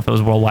other. I don't know if it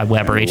was World Wide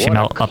Web or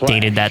HTML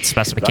updated that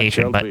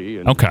specification, but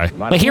okay.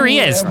 But here he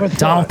is,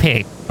 Donald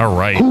P. All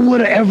right. Who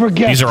would have ever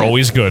guessed These are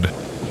always good.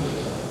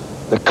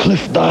 The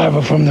cliff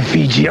diver from the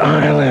Fiji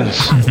Islands.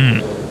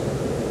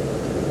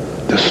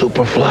 The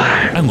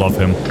Superfly. I love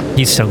him.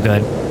 He's so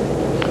good.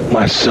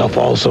 Myself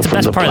also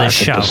from the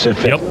Plastic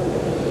Pacific. Yep.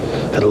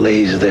 That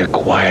lays there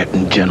quiet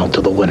and gentle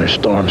till the winter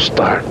storms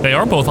start. They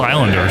are both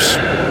islanders.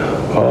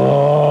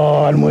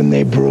 Oh, and when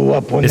they brew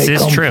up, when they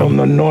come from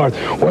the north,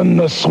 when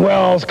the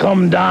swells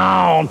come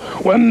down,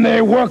 when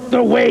they work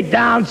their way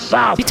down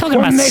south,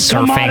 when they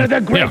come out of the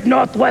great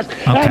northwest,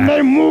 and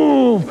they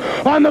move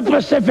on the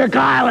Pacific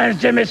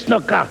Islands, Jimmy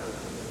Snuka.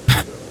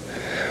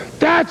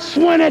 That's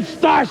when it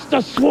starts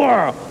to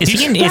swirl. Is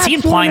he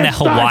implying that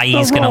Hawaii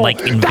is going to like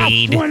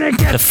invade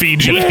the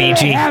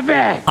Fiji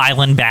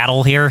island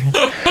battle here?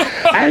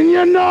 And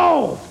you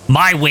know,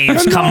 my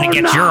waves come to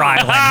get your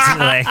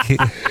islands.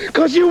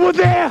 Because you were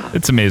there.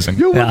 It's amazing.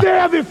 You were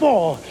there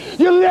before.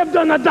 You lived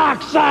on the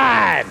dark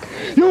side.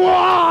 You were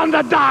on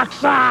the dark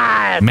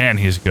side. Man,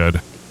 he's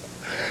good.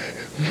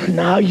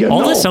 Now you know.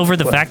 All this over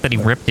the fact that he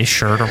ripped his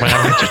shirt or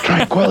whatever. The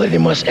tranquility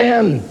must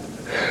end.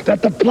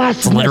 That the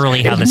plastic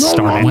literally how this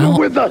started. Well,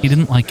 with us. He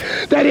didn't like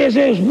it. That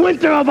is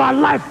winter of our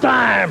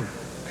lifetime.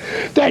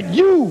 That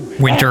you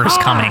winter is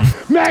coming.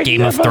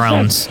 Game of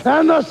Thrones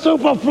and the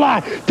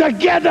Superfly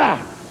together,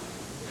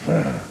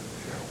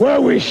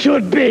 where we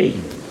should be.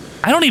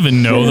 I don't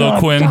even know though,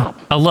 Quinn.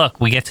 Oh look,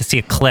 we get to see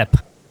a clip.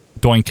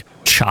 Doink.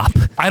 Chop.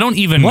 I don't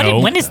even know.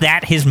 When is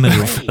that his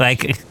move?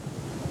 Like.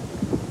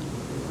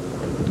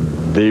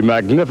 The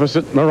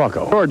magnificent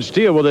Morocco. George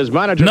Steele with his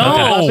manager.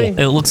 No!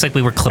 It looks like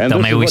we were clipped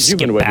though. Maybe we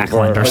skipped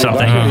Backlund or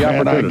something.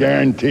 And I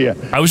guarantee you.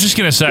 I was just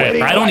going to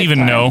say, I don't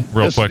even know,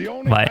 real quick,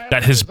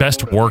 that his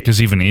best work is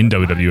even in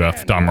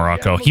WWF, Don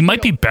Morocco. He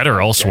might be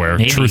better elsewhere,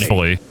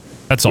 truthfully.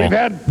 That's all.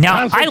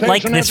 Now, I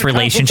like this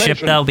relationship,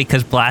 though,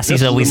 because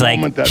Blassie's always like,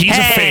 he's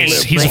a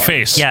face. He's a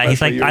face. Yeah,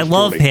 he's like, I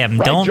love him.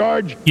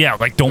 Don't. Yeah,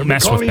 like, don't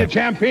mess with him.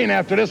 Champion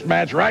after this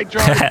match, right,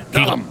 George?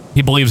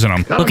 He believes in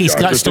him. Look, he's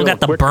still got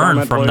the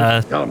burn from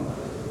the.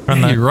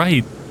 You're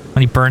right.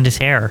 When he burned his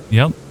hair.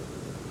 Yep.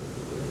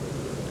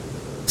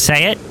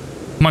 Say it.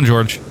 Come on,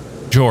 George.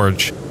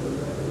 George,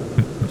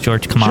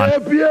 come on.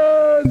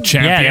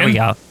 Champion! Yeah, there we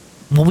go.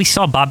 Well, we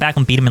saw Bob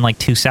Backlund beat him in like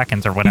 2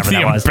 seconds or whatever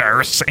that was.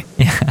 Embarrassing.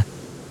 Yeah.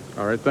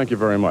 All right, thank you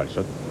very much.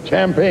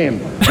 Champion.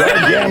 George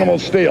Animal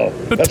Steele.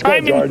 Let's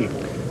go, George.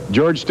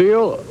 George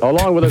Steele,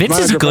 along with his Vince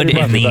is good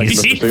in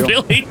these. He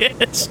really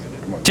is.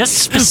 Just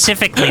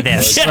specifically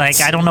this. Yes. Like,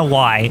 I don't know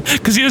why.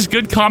 Because he has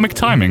good comic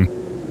timing.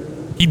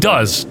 He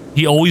does.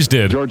 He always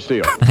did. George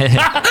Steele. He's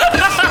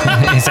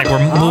like,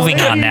 we're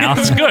moving on now.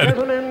 It's good.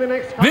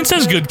 Vince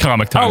has good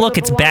comic timing. Oh, look,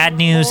 it's bad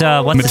news.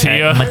 What's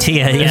Mattia. Mattia,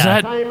 yeah. Is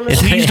that?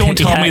 Please don't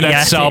tell me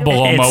that's Sal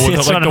Balomo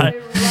with like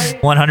the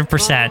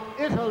 100%.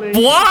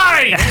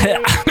 Why?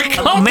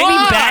 Come Maybe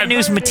on. bad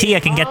news. Mattia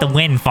can get the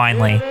win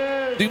finally.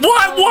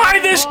 What? Why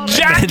this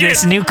jacket?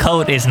 This new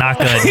coat is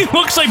not He good.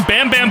 looks like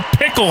Bam Bam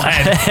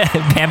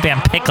Picklehead. Bam Bam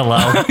Piccolo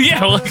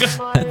Yeah, look.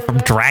 from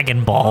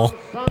Dragon Ball.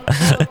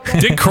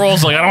 Dick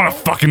Kroll's like, I don't want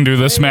to fucking do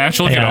this match.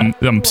 Look at him.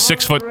 I'm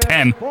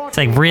 6'10". It's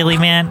like, really,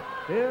 man?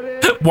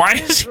 Why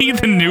is he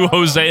the new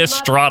Jose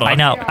Estrada? I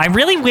know. I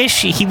really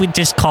wish he would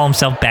just call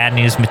himself Bad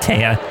News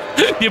Mattia.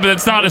 Yeah, but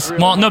that's not as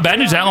well. No, Bad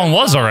News Allen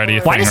was already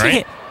a Why thing, does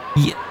right?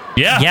 he?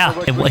 Yeah,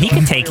 well, he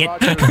can take it.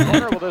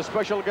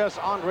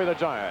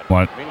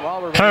 What?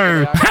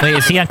 Wait,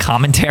 is he on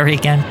commentary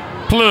again?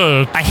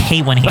 Plug. I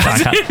hate when he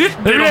talks.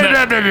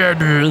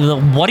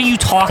 What are you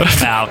talking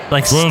about?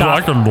 Like, Well,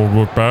 I stop. can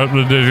look bad.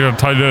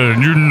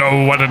 You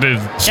know what it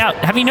is. Now,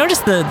 have you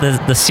noticed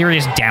the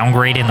serious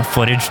downgrade in the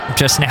footage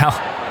just now?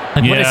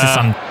 Like, what is this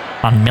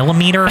on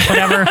millimeter or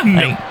whatever?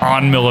 Like,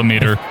 On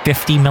millimeter.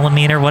 50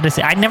 millimeter? What is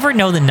it? I never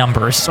know the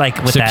numbers. Like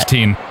with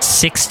 16. that.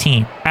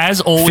 16.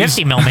 As always.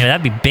 50 millimeter.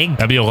 That'd be big.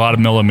 That'd be a lot of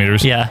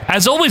millimeters. Yeah.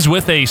 As always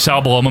with a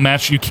Sal Balomo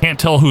match, you can't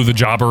tell who the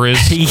jobber is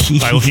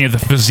by looking at the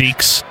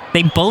physiques.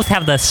 They both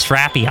have the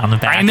strappy on the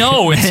back. I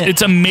know.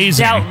 It's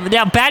amazing.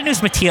 Now, Bad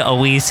News Mattia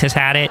always has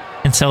had it,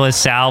 and so has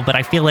Sal, but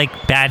I feel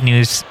like Bad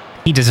News,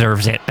 he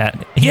deserves it.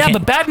 Yeah,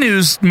 but Bad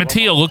News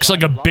Mattia looks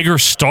like a bigger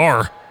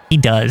star. He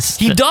does.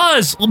 He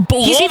does.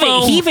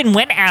 He even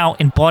went out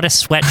and bought a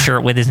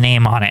sweatshirt with his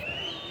name on it.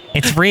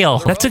 It's real.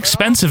 That's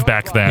expensive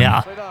back then.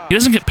 Yeah. He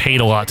doesn't get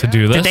paid a lot to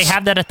do this. Did they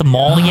have that at the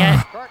mall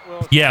yet?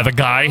 Yeah, the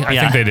guy. I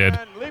think they did.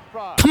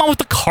 Come on with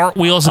the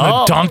cartwheels and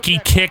the donkey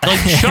kick. Like,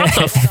 shut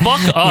the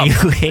fuck up.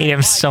 You hate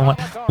him so much.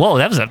 Whoa,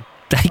 that was a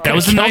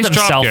nice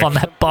himself drop on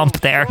that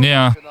bump there.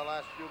 Yeah.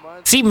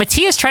 See,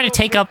 Matias tried to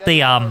take up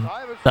the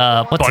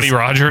what's Buddy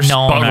Rogers?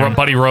 No,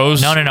 Buddy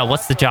Rose? No.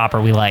 What's the jobber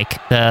we like?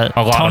 The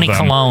A lot Tony of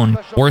them. Colon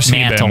Where's he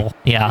mantle.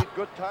 been? Yeah.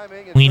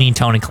 We need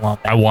Tony Colon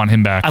back. I want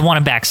him back. I want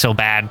him back so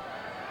bad.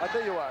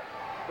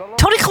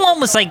 Tony Colon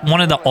was like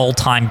one of the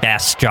all-time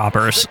best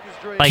jobbers.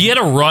 Like, he had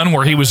a run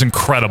where he was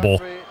incredible.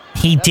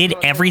 He did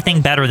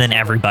everything better than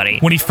everybody.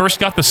 When he first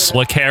got the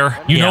slick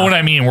hair, you Yeah. know what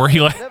I mean? Where he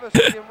like,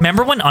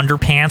 Remember when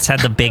Underpants had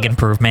the big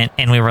improvement,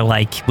 and we were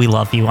like, "We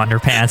love you,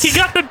 Underpants." he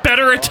got the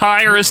better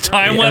attire as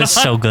time It went on. was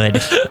so good.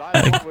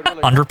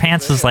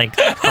 Underpants was like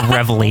a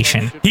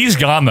revelation. He's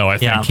gone though. I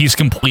think Yeah. he's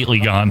completely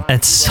gone.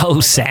 That's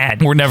so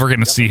sad. We're never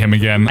gonna see him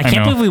again. I can't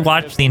know. believe we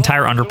watched the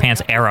entire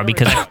Underpants era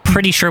because I'm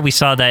pretty sure we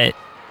saw that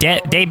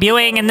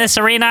debuting in this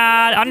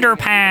arena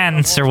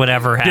Underpants or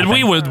whatever happened.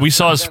 Did we? We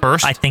saw his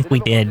first. I think we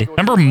did.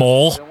 Remember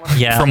Mole?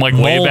 Yeah, from like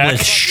Mole way back.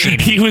 was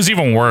shitty. He was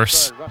even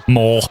worse.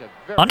 Mole.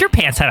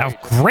 Underpants had a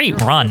great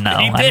run though.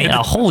 He I mean, did.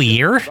 a whole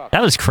year.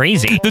 That was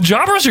crazy. The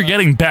jobbers are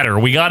getting better.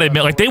 We gotta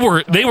admit, like they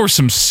were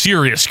some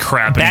serious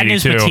crap Bad in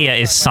News 82. Mattia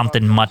is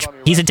something much.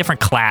 He's a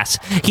different class.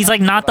 He's like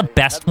not the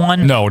best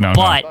one. No.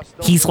 But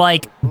he's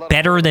like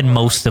better than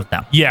most of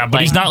them. Yeah, but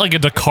Like, he's not like a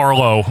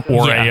DeCarlo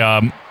or Yeah.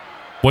 a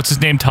what's his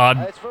name?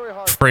 Todd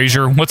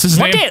Frazier. What's his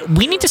One name? day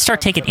we need to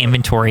start taking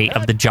inventory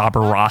of the jobber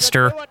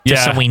roster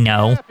just Yeah. so we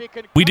know.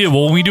 We do.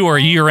 Well, when we do our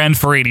year end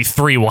for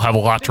 83, we'll have a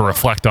lot to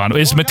reflect on.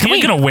 Is Mattia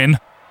gonna win?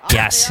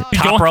 Yes, He's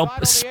top going-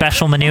 rope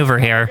special maneuver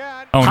here.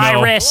 Oh High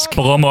no. risk.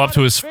 Palomo up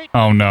to his.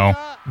 Oh no.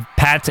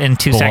 Pat in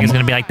 2 seconds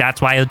going to be like,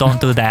 that's why you don't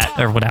do that,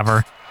 or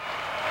whatever.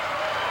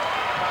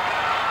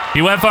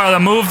 He went for the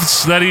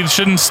moves that he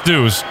shouldn't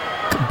do.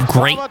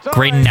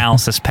 Great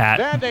analysis,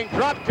 Pat.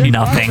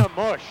 Nothing.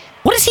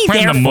 What is he We're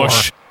in there the for?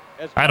 mush.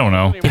 I don't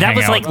know. That Hang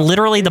was out. like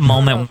literally the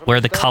moment where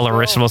the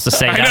color is supposed to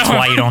say, I that's know.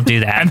 why you don't do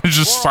that. And there's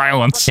just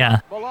silence. Yeah.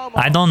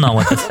 I don't know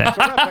what to say.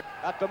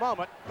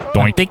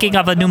 Doink. Thinking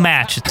of a new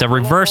match. It's a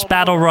reverse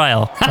battle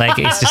royal. Like,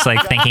 it's just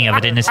like thinking of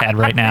it in his head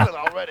right now.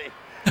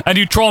 And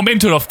you throw him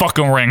into the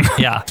fucking ring.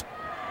 Yeah.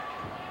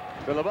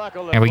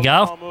 Here we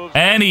go.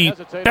 And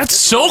that's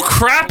so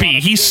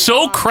crappy. He's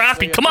so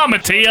crappy. Come on,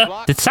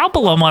 Mattia. Did Sal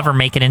Palomo ever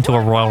make it into a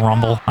Royal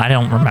Rumble? I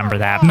don't remember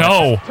that.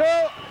 No.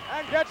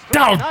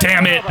 Oh,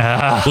 damn it.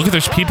 Look at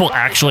there's people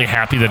actually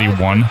happy that he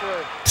won.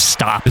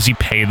 Stop. Does he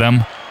pay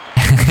them?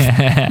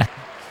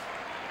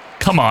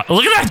 Come on.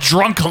 Look at that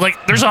drunk. Like,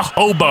 there's a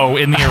hobo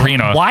in the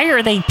arena. Why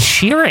are they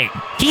cheering?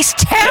 He's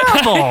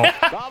terrible.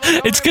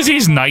 It's because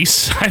he's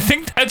nice. I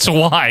think that's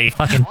why.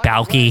 Fucking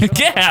Balky.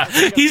 Yeah,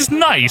 he's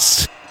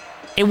nice.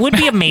 It would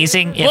be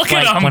amazing if, Look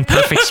at like, him. when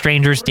Perfect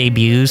Strangers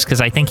debuts, because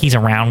I think he's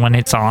around when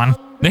it's on.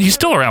 No, he's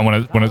still around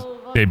when it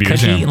debuts. Could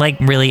he, Yeah. like,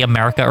 really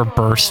America or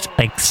Burst,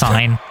 like,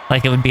 sign?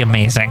 Like, it would be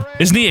amazing.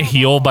 Isn't he a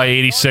heel by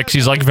 86?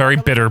 He's like very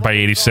bitter by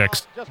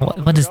 86.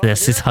 What is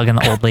this? He's hugging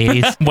the old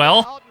ladies.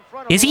 Well,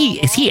 Is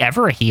he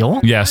ever a heel?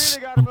 yes.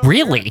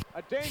 Really?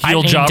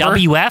 Heel in jobber?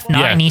 WF, not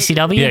Yeah. in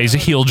ECW? Yeah, he's a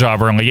heel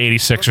jobber in like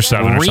 86 or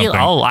 7 or Real?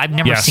 something. Oh, I've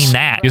never Yes. seen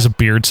that. He has a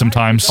beard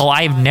sometimes. Oh,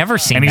 I've never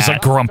seen and that. he's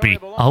like grumpy.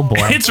 Oh, boy.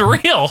 It's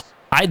real.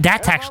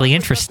 That's actually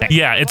interesting.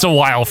 Yeah, it's a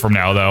while from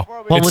now, though.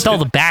 Well, It's- with all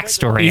the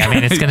backstory, I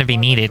mean, it's going to be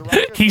needed.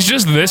 He's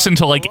just this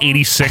until like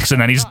 86, and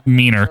then he's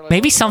meaner.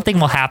 Maybe something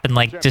will happen,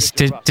 like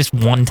just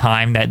one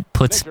time that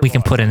we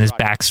can put in his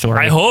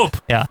backstory. I hope.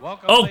 Yeah.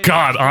 Oh,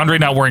 God. Andre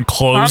not wearing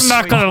clothes. I'm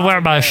not gonna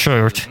wear my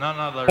shirt.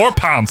 Or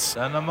pants.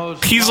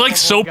 He's like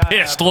so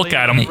pissed. Look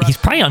at him. He's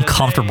probably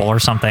uncomfortable or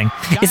something.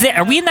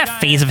 Are we in that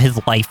phase of his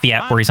life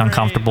yet where he's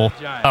uncomfortable?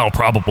 Oh,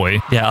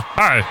 probably. Yeah.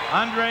 Hi.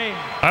 Andre,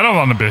 I don't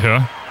want to be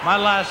here. my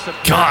last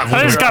God,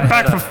 I just got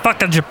back from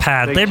fucking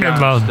Japan. Leave me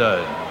alone.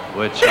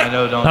 Which I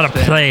know don't Not a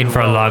stand plane too for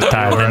a well long for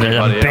time, and I'm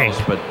anybody big.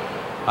 else, but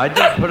I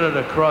did put it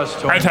across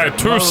to him. I've had that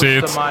 2 most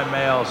seats. Of my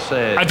mail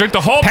said, I drink the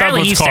whole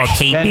Apparently, he beverage used to called.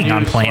 hate Can being you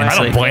on planes. I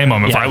don't Like, blame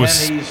him if yeah. I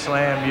was. Can he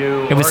slam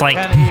you? It was or like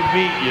can he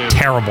beat you?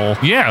 terrible.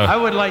 I Yeah,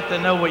 would like to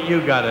know what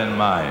you got in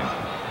mind.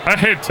 I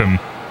hate him.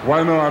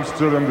 Why not? I'm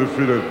still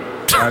undefeated.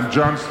 And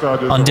John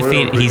started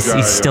Undefeated. He's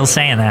still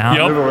saying that, huh?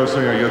 I never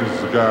wrestling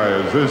against a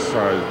guy this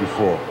size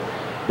before.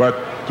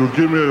 But to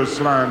give me a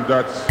slam,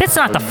 That's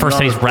not the first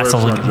time he's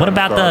wrestled. What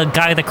about the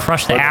guy that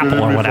crushed the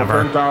apple or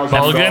whatever?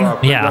 Mulligan?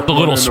 Yeah. A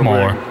little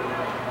smaller.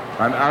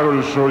 And I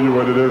will show you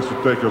what it is to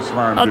take a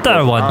slam. I'll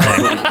tell you one I'm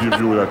thing. going to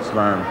give you that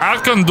slam. I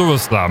can do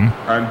this, them.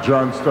 And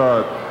John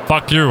started.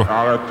 Fuck you.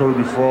 I told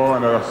you before,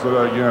 and I said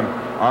it again.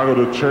 I'm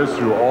going to chase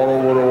you all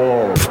over the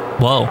world.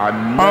 Whoa. I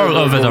never All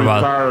over the will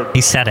world. retire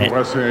He said it.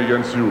 Wrestling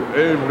against you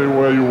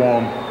everywhere you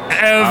want.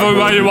 any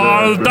way you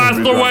want it. That's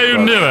the way you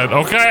need it,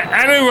 okay?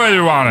 Any way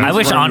you want it. I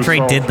wish Andre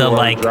did the,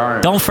 like,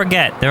 don't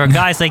forget, there are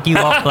guys like you,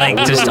 like,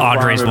 just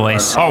Andre's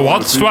voice. Oh,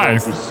 what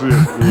strength?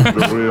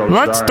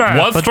 What strength?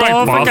 What But strength,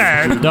 don't boss?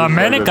 forget, there are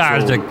many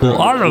guys that go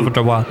all over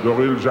the world. The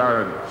real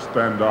giant,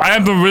 stand up. I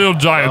am the real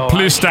giant.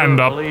 Please stand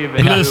up.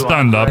 Please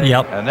stand up.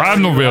 Yep.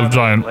 I'm the real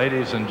giant.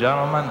 Ladies and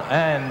gentlemen,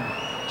 and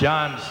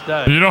John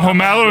Studd. You know who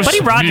matters? Buddy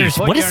Rogers,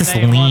 Me. what is this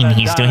lean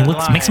he's doing? He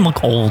makes him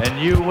look old. And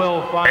you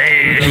will find.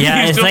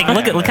 Yeah, He's it's like,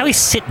 doing- look how he's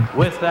sitting.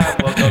 With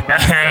that, we'll go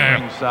back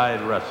to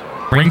ringside wrestling.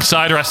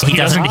 Ringside wrestling.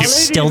 He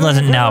still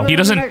doesn't know. He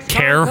doesn't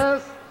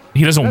care.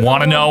 He doesn't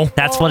want to know.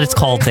 That's what it's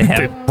called to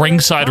him.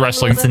 Ringside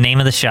wrestling. That's the name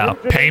of the show.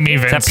 Pay me,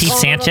 Is Vince. that Pete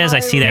Sanchez? I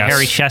see that Yes.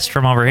 hairy chest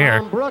from over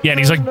here. Yeah, and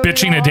he's like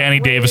bitching to Danny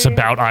Davis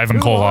about Ivan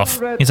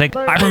Koloff. He's like,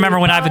 I remember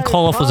when Ivan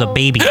Koloff was a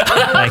baby.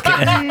 Like,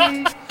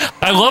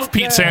 I love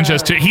Pete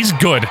Sanchez too. He's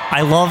good.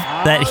 I love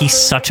that he's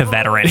such a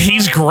veteran.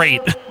 He's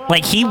great.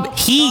 Like he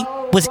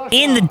was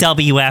in the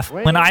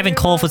WF when Ivan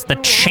Koloff was the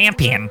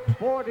champion.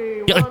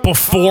 Yeah, like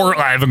before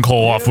Ivan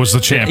Koloff was the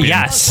champion.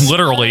 Yes.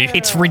 Literally.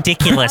 It's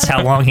ridiculous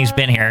how long he's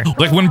been here.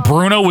 Like when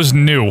Bruno was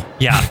new.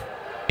 Yeah,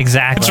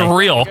 exactly. It's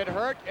real.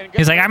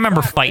 He's like, I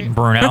remember fighting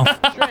Bruno.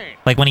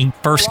 Like when he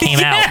first came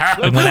out,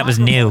 like when that was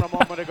new.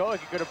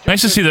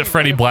 Nice to see that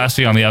Freddie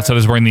Blassie on the outside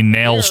is wearing the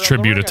Nails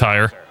tribute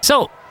attire.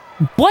 So,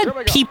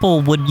 what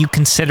people would you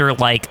consider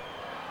like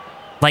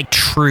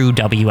true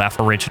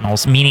WF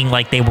originals? Meaning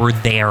like they were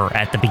there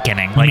at the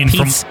beginning. Like mean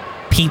from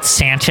Pete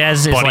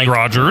Sanchez is Buddy like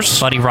Rogers.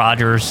 Buddy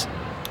Rogers.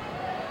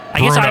 I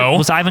guess Bruno.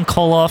 was Ivan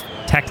Koloff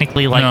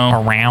technically like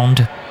No.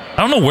 around? I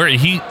don't know where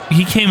he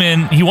came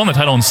in. He won the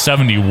title in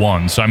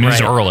 '71, so I mean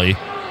he's Right. early.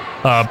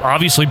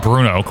 Obviously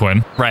Bruno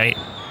Quinn. Right.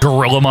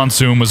 Gorilla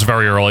Monsoon was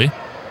very early.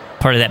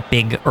 Part of that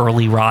big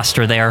early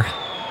roster there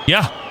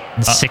Yeah,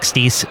 in the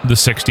 60s. the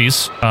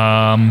 '60s.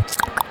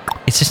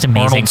 It's just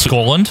amazing. Arnold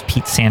Skoland.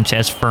 Pete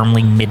Sanchez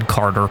firmly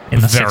mid-Carter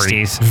in the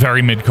 60s.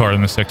 Very mid-card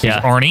in the '60s.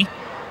 Yeah. Arnie.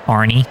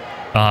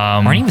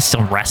 Arnie was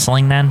still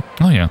wrestling then.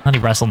 Oh yeah. I thought he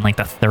wrestled in like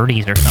the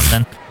 30s or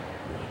something.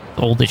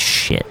 Old as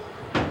shit.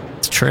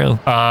 It's true.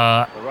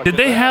 Did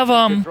they have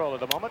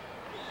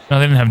No,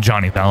 they didn't have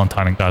Johnny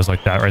Valentine and guys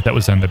like that, right? That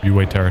was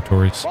NWA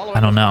territories. I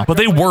don't know. But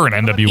they were in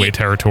NWA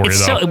territory,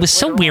 though. It was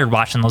so weird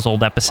watching those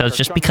old episodes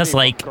just because,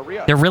 like,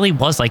 there really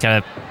was, like,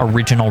 a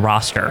original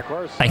roster.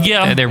 Like,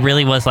 Yeah. there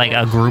really was, like,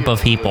 a group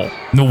of people.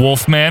 The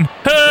Wolfman,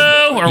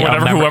 oh, or Yeah, whatever,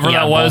 remember- whoever yeah,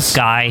 that was. Wolf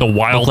guy. The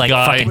wild Looked like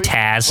guy. fucking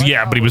Taz.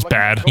 Yeah, but he was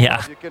bad.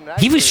 Yeah.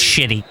 He was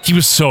shitty. He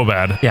was so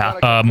bad. Yeah.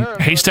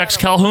 Haystacks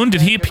Calhoun,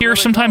 did he appear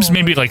sometimes?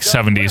 Maybe like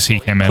 70s he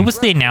came in. Who was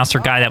the announcer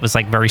guy that was,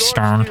 like, very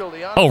stern?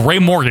 Oh, Ray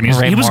Morgan.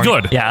 Ray He was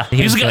Morgan. good. Yeah, he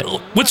He's was good.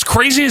 good. What's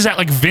crazy is that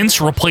like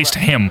Vince replaced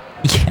him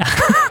Yeah.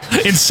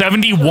 in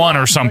 71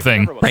 or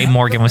something. Ray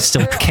Morgan was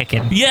still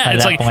kicking Yeah, at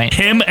it's that like point.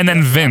 him and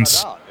then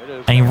Vince.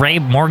 I mean, Ray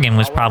Morgan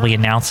was probably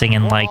announcing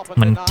in, like,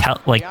 when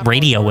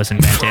radio was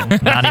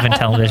invented, not even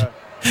television.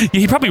 Yeah,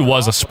 he probably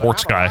was a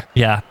sports guy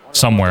Yeah.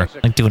 somewhere.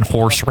 Like doing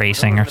horse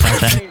racing or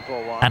something.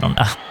 I don't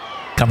know.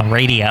 On the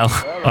radio.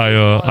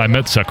 I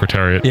met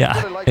Secretariat. Yeah,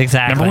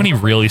 exactly. Remember when he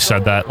really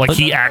said that? Like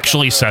he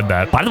actually said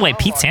that. By the way,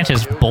 Pete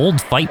Sanchez, bold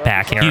fight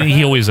back here.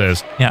 He always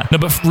is. Yeah. No,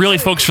 but really,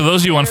 folks, for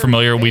those of you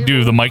unfamiliar, we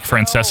do the Mike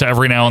Francesa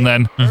every now and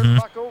then. Mm-hmm.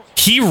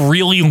 He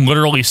really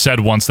literally said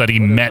once that he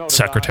met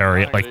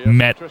Secretariat. Like,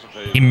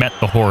 he met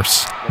the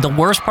horse. The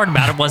worst part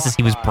about it was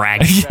he was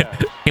bragging.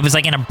 It was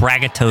like in a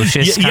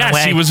braggadocious kind of Yes,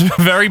 way. he was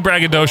very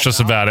braggadocious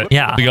about it.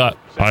 Yeah. He got,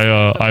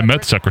 I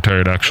met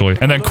Secretariat, actually.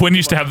 And then Quinn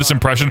used to have this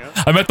impression,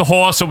 I met the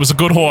horse, it was a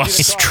good horse.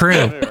 It's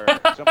true.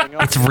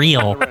 It's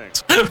real.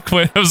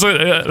 Quinn, it was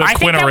a I think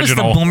Quinn that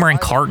original. was the Boomer and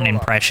Carton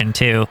impression,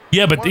 too.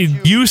 Yeah, but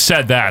you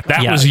said that.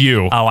 That Yeah. was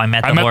you. Oh, I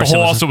met the the horse,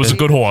 horse, it was a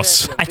good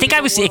horse. I think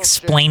I was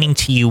explaining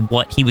to you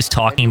what he was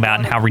talking about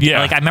and how ridiculous.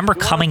 Yeah. Like I remember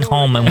coming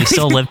home and we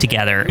still lived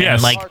together. Yes.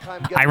 And like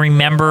I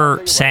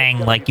remember saying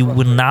like you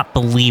would not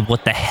believe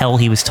what the hell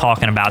he was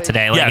talking about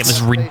today. Like Yes. it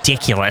was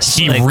ridiculous.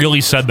 He Like,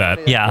 really said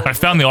that. Yeah. I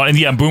found and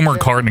yeah, Boomer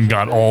Carton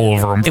got all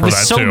over him for it was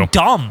that so too.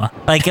 dumb.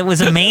 Like it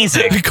was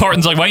amazing.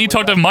 Carton's like, why don't you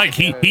talk to Mike?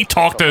 He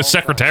talked to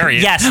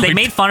Secretariat. Yes, they Like,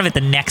 made fun of it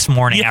the next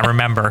morning. Yeah. I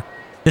remember.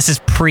 This is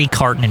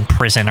pre-Carton in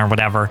prison or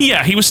whatever.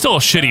 Yeah, he was still a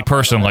shitty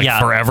person, like Yeah.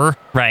 forever.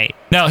 Right.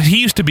 Now, he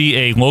used to be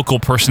a local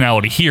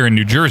personality here in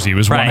New Jersey. He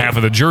was one Right. half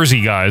of the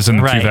Jersey guys in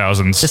the Right.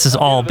 2000s. This is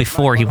all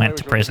before he went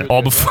to prison.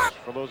 all before.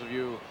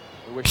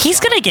 He's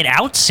gonna get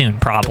out soon,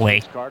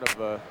 probably.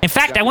 In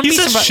fact, I wouldn't He's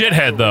be a surprised.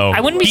 shithead, though.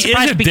 I wouldn't be He is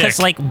surprised a because,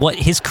 dick. like, what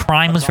his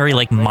crime was very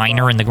like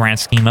minor in the grand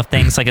scheme of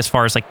things. Like as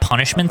far as like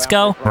punishments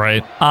go.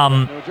 Right.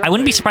 I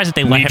wouldn't be surprised if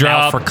they let Knee him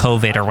out drop. for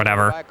COVID or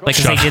whatever. Like,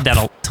 'cause Shut they did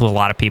that to a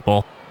lot of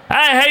people.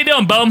 Hey, how you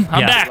doing, bum?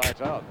 I'm Yeah. back.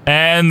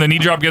 And the knee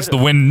drop gets the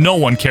win. No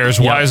one cares.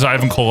 Why Yeah. is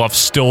Ivan Koloff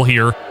still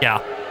here? Yeah.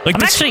 Like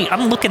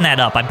I'm looking that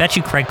up. I bet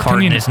you Craig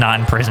Carton you- is not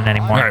in prison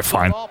anymore. All right,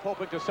 fine.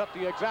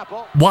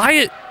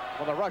 Why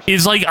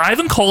is like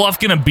Ivan Koloff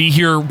gonna be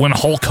here when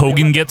Hulk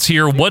Hogan gets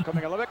here? What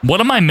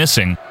am I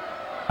missing?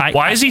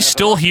 Why is he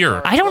still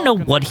here? I don't know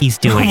what he's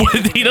doing.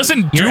 He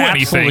doesn't do You're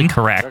anything. absolutely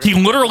correct. He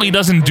literally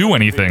doesn't do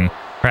anything.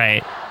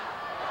 Right.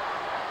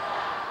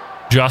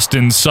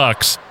 Justin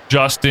sucks.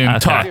 Justin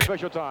Tuck.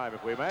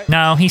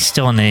 No, he's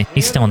still in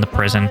the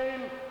prison.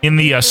 In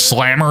the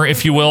slammer,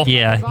 if you will.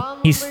 Yeah,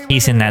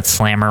 he's in that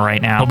slammer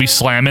right now. He'll be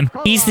slamming.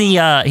 He's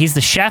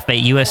the chef at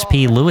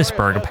USP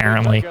Lewisburg,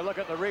 apparently.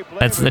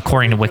 That's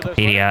according to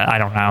Wikipedia. I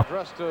don't know.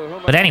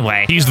 But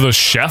anyway. He's the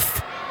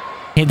chef?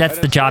 That's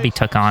the job he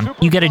took on.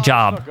 You get a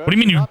job. What do you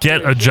mean you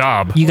get a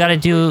job? You gotta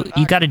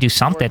do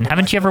something.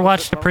 Haven't you ever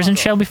watched a prison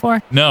show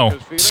before? No.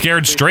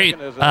 Scared Straight.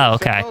 Oh,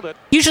 okay.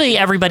 Usually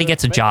everybody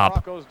gets a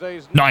job.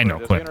 No, I know,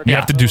 Clint. You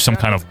have to do some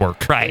kind of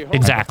work. Right,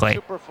 exactly.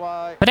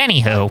 But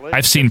anywho.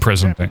 I've seen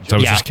prison things. I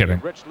was just kidding.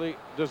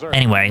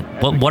 Anyway,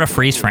 what a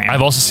freeze frame.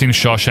 I've also seen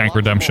Shawshank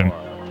Redemption.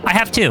 I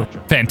have too.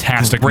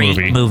 Fantastic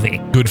Great movie.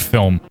 Good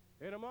film.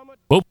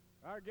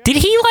 Did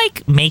he,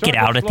 make it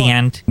out at the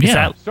end?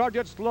 Yeah.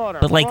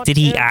 But, did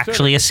he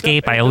actually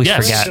escape? I always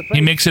forget. He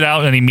makes it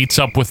out and he meets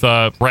up with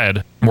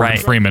Red, Morgan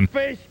Freeman,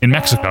 in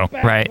Mexico.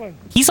 Right.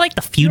 He's like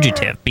the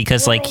fugitive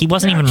because, he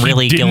wasn't even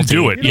really guilty. He didn't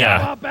do it,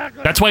 yeah.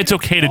 That's why it's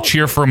okay to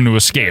cheer for him to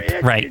escape.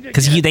 Right,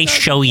 because they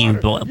show you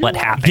what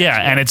happened.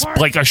 Yeah, and it's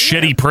like a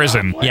shitty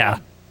prison. Yeah.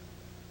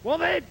 Well,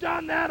 they've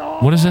done that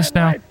all. What is this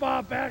now?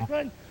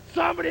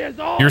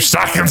 Your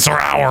seconds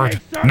are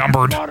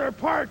numbered.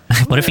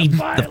 What if he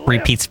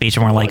repeats speech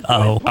and we're like,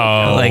 oh.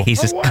 Like he's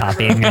just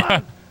copying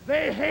it.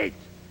 They hate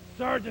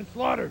Sergeant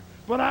Slaughter.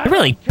 They're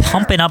really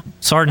pumping up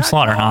Sergeant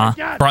Slaughter, huh?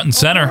 Front and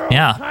center.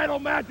 Yeah.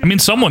 I mean,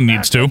 someone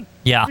needs to.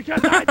 Yeah.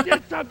 Because I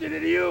did something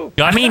to you.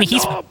 I mean,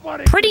 he's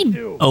pretty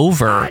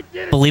over,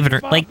 believe it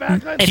or not.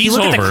 If you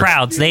look at the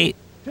crowds,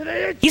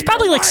 he's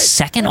probably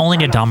second only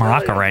to Don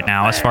Morocco right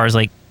now as far as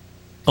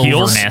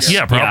overness.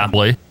 Yeah,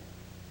 probably.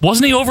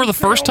 Wasn't he over the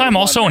first time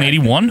also in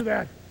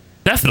 81?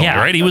 Definitely,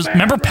 right? He was,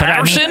 remember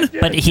Patterson?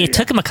 But it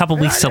took him a couple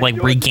weeks to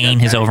regain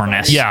his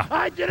overness.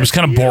 Yeah. It was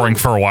kind of boring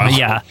for a while.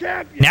 Yeah.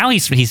 Now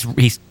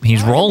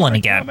he's rolling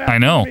again. I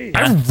know.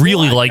 I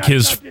really like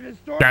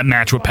that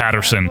match with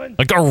Patterson.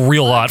 A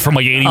real lot from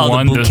 81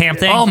 oh, the boot camp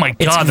thing? Oh my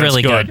god, it's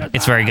really good.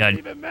 It's very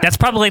good. That's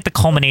probably the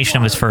culmination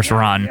of his first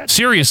run.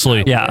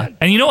 Seriously. Yeah.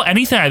 And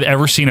anything I've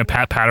ever seen of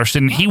Pat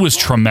Patterson, he was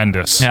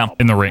tremendous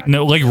in the ring.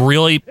 No,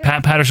 really,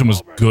 Pat Patterson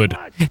was good.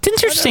 It's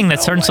interesting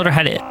that Sergeant Slaughter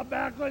had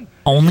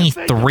only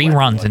 3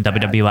 runs in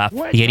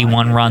WWF. The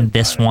 81 run,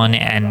 this one,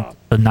 and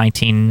the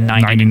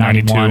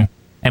 1990-91.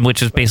 And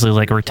which is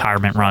basically a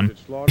retirement run.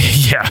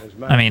 Yeah.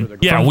 I mean,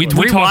 we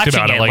talked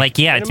about it.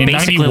 It's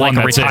basically a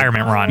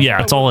retirement run. Yeah.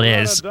 That's all it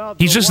is.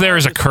 He's just there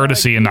as a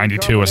courtesy in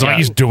 92. It's not like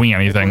he's doing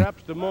anything.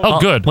 Oh,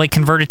 good.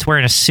 Converted to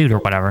wearing a suit or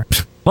whatever.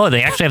 Whoa,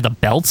 they actually have the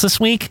belts this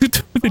week?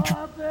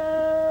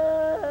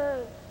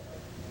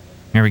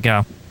 Here we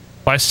go.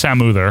 By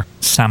Samu there.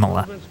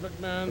 Samala.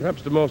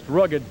 Perhaps the most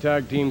rugged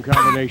tag team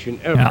combination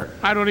ever. Yeah.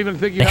 I don't even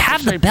think you They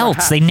have the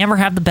belts. They never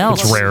have the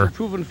belts. It's rare. The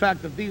proven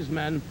fact that these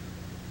men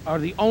are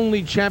the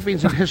only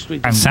champions in history.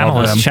 And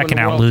Samala's checking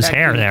out Lou's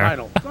hair there.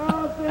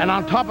 And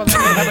on top of that,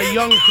 they have a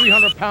young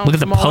 300-pound. Look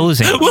at the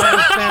posing. Man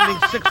standing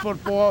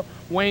 6'4",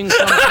 weighing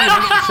some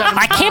 307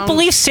 I can't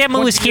believe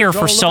Samu is here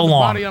for so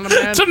long.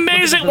 It's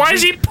amazing. Why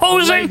is he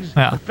posing?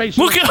 Yeah.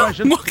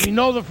 Look. We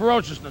know the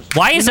ferociousness.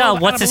 Why is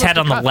what's his head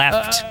on the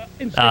left?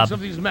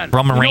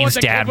 Roman Reigns'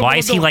 dad. Why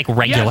is he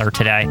regular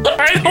today?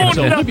 I don't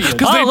know.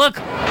 Look.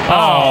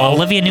 Oh,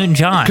 Olivia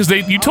Newton-John. Because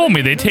you told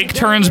me they take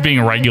turns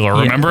being regular.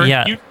 Remember?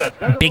 Yeah.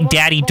 Big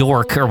Daddy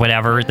Dork or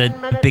whatever.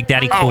 The Big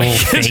Daddy Cool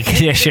fake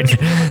edition.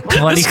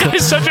 This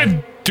guy's such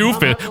a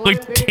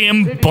doofus.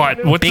 Tim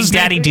Butt. What's Big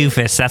Daddy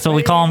Doofus. That's what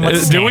we call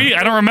him. Do we?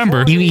 I don't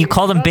remember. You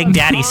called him Big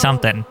Daddy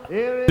something.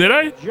 Did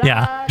I?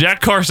 Yeah.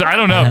 Jack Carson. I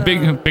don't know.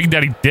 Big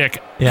Daddy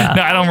Dick. Yeah.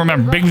 No, I don't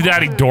remember. Big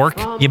Daddy Dork.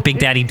 You Big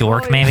Daddy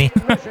Dork, maybe?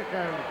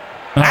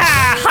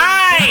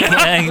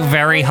 High!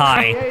 Very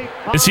high.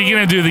 Is he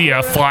going to do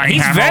the flying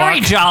He's hammerlock? very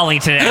jolly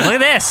today.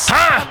 Look at this.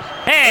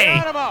 Hey!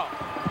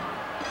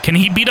 Can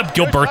he beat up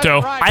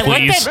Gilberto,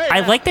 please?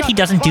 I like that he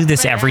doesn't do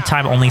this every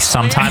time, only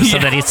sometimes, so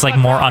that it's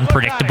more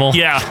unpredictable.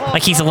 Yeah.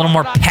 He's a little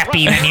more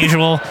peppy than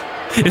usual.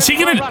 Is he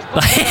gonna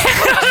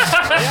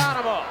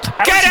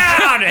get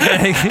down?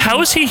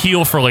 How is he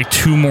heel for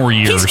 2 more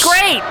years? He's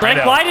great.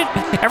 Why did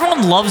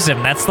everyone loves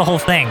him? That's the whole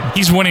thing.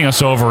 He's winning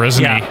us over,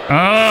 isn't he?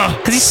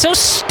 Because he's so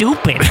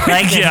stupid.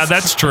 Yeah,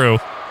 that's true.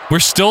 We're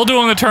still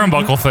doing the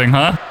turnbuckle thing,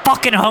 huh?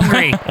 Fucking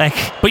hungry.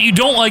 But you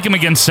don't like him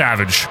against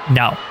Savage.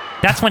 No.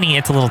 That's when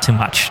it's a little too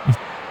much.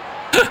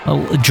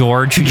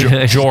 George.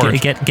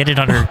 Get it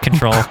under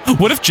control.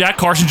 What if Jack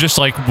Carson's just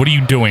what are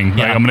you doing?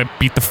 Yeah. I'm going to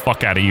beat the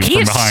fuck out of you from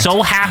behind. He is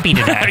so happy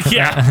today.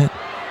 Yeah.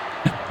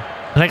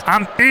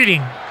 I'm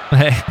eating.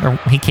 Or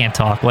he can't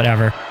talk,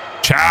 whatever.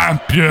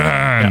 Champion.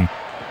 Yeah.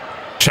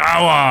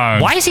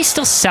 Challenge. Why is he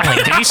still selling?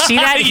 Did you see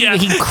that? Yeah.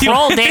 He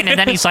crawled in and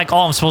then he's like,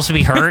 I'm supposed to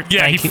be hurt.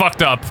 Yeah, he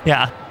fucked up.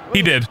 Yeah.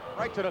 He did.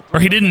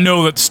 Or he didn't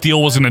know that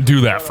Steel was going to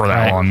do that for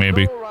that long,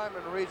 maybe.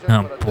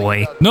 Oh,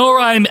 boy. No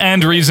rhyme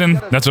and reason.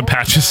 That's what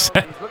Patches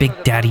said.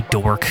 Big Daddy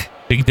Dork.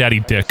 Big Daddy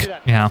Dick.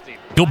 Yeah.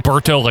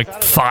 Gilberto,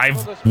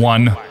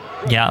 5'1".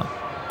 Yeah.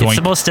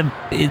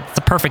 It's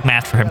the perfect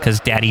match for him because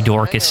Daddy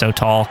Dork is so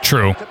tall.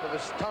 True.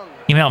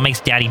 Even though it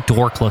makes Daddy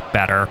Dork look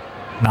better,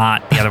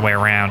 not the other way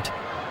around.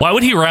 Why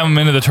would he ram him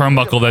into the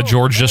turnbuckle that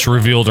George just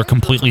revealed are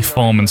completely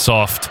foam and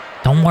soft?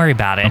 Don't worry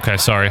about it. Okay,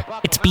 sorry.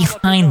 It's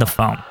behind the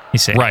foam, you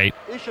see. Right.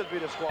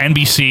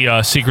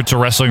 NBC Secrets of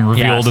Wrestling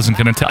revealed isn't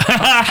going to tell.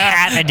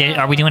 Hat.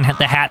 Are we doing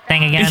the hat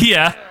thing again?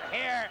 Yeah.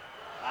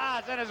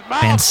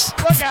 Vince.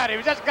 Look at him.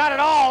 He just got it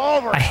all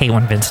over. I hate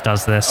when Vince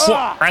does this.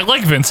 Well, I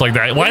like Vince like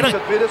that. Why not?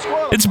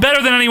 It's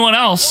better than anyone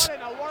else.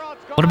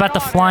 What about the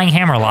flying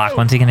hammerlock?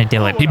 When's he going to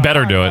do it? He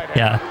better do it.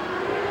 Yeah.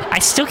 I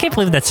still can't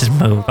believe that's his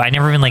move. I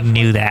never even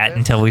knew that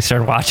until we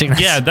started watching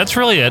this. Yeah, that's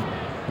really it.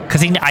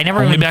 Because I never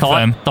Only even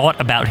back thought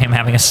about him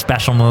having a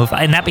special move.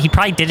 And he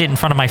probably did it in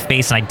front of my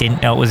face, and I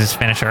didn't know it was his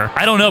finisher.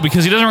 I don't know,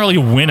 because he doesn't really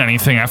win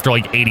anything after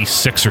like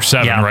 86 or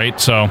 7, right?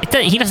 So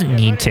he doesn't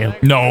need to.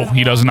 No,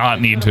 he does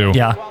not need to.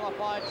 Yeah.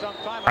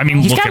 I mean,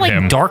 he's look got at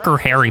him. Darker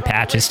hairy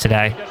patches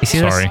today. You see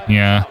this? Sorry,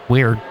 yeah.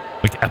 Weird.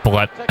 Like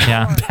epaulette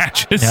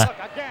patches.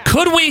 Yeah.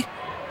 Could we?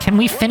 Can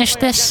we finish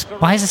this?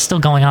 Why is it still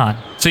going on?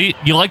 See,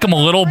 you like him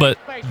a little, but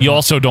you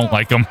also don't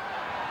like him.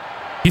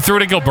 He threw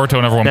it at Gilberto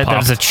and everyone popped. There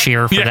was a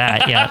cheer for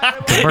that, yeah.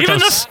 Even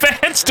the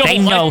fans don't They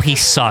know he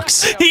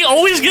sucks. He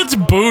always gets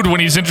booed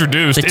when he's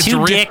introduced. The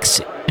two Dicks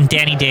and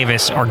Danny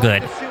Davis are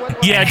good.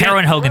 Yeah, and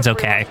Heroin Hogan's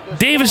okay.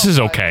 Davis is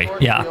okay.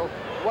 Yeah.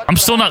 I'm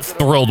still not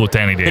thrilled with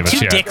Danny Davis. The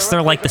two Dicks,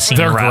 they're like the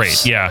senior They're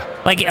refs. great, yeah.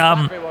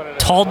 Like,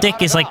 Tall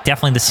Dick is like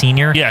definitely the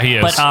senior. Yeah, he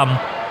is. But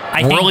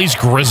I think Whirly's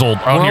grizzled.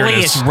 Oh, here it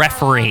Whirly is. is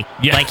referee.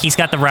 Yeah. Like, he's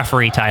got the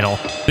referee title.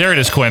 There it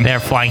is, Quinn.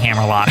 They're flying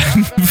hammerlock.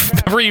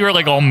 Remember you were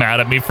like all mad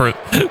at me for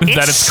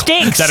that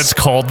stinks. That it's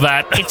called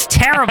that. It's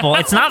terrible.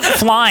 It's not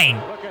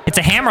flying. It's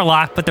a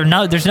hammerlock, but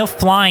there's no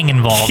flying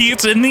involved.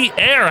 It's in the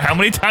air. How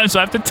many times do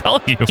I have to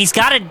tell you? He's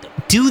got to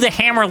do the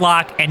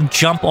hammerlock and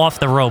jump off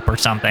the rope or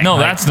something. No,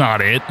 that's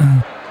not it.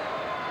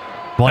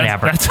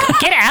 Whatever.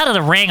 Get out of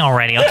the ring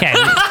already. Okay.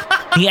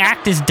 The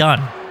act is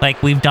done.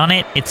 Like, we've done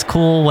it. It's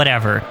cool.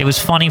 Whatever. It was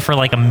funny for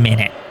like a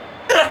minute.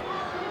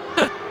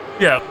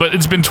 Yeah, but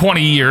it's been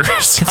 20 years.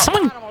 Can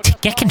someone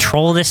get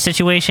control of this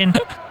situation?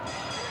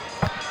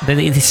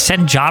 They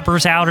send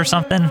jobbers out or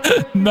something?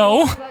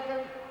 No.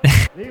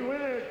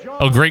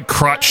 A great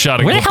crotch shot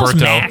of Where the hell's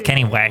Gilberto. Mac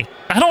anyway?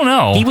 I don't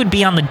know. He would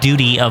be on the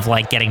duty of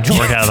like getting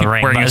George out of the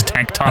ring. Wearing his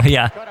tank top.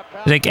 Yeah.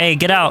 He's like, hey,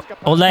 get out.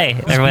 Olay.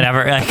 Or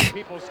whatever. Like,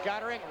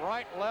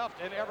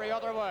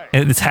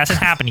 this hasn't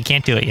happened. You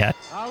can't do it yet.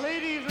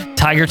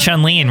 Tiger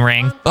Chun-Li in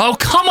ring. Oh,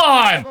 come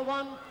on!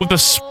 With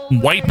the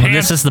white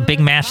pants. This is the big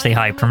match they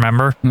hyped,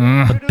 remember?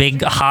 The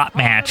big hot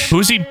match.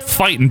 Who's he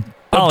fighting?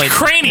 It's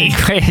Craney.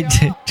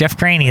 Jeff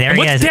Craney. There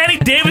he is. What's Danny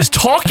Davis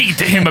talking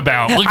to him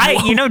about?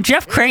 Like,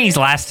 Jeff Craney's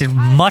lasted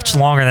much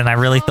longer than I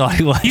really thought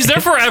he was. He's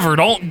there forever.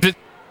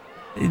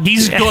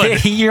 He's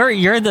good.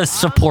 You're the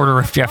supporter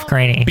of Jeff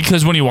Craney.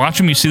 Because when you watch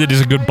him, you see that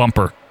he's a good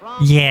bumper.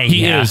 Yeah,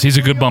 he is. He's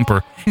a good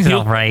bumper. He's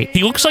all right.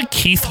 He looks like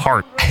Keith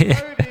Hart.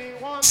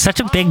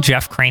 Such a big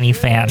Jeff Craney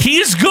fan.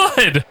 He's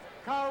good.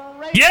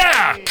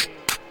 Yeah.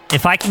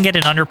 If I can get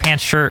an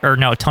underpants shirt, or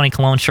no, Tony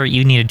Colon shirt,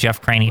 you need a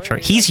Jeff Craney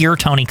shirt. He's your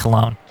Tony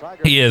Colon.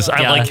 He is.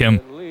 I like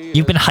him.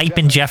 You've been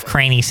hyping Jeff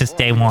Craney since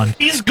day one.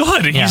 He's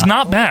good. Yeah. He's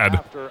not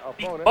bad.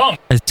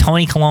 A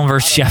Tony Colon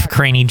versus Jeff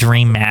Craney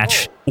dream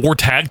match. Or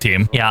tag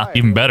team. Yeah.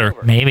 Even better.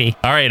 Maybe.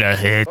 All right,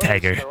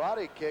 Tiger.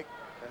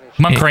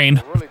 Come on,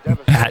 Crane.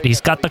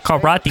 He's got the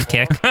karate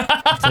kick.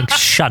 It's like,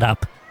 shut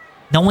up.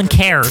 No one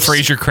cares.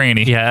 Fraser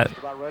Craney. Yeah.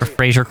 Or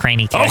Fraser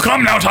Craney kick. Oh,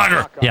 come now,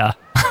 Tiger. Yeah.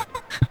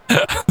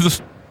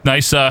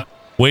 Nice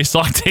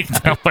waistlock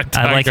takedown by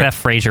Tiger. I like that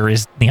Fraser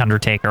is The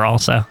Undertaker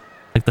also.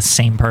 Like the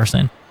same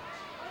person.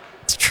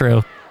 It's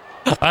true.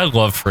 I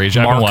love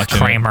Fraser. I've been watching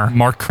Kramer.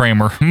 Mark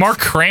Kramer. Mark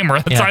Kramer.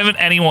 That's not even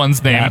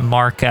anyone's name. Yeah,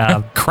 Mark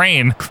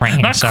Crane.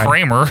 Crane. Not sorry.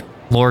 Kramer.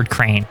 Lord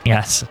Crane.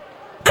 Yes.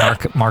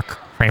 Mark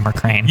Kramer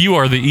Crane. You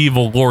are the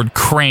evil Lord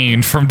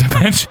Crane from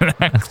Dimension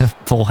X.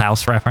 Full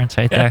House reference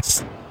right there.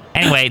 Yes.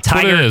 Anyway,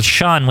 Tiger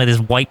Chun with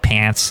his white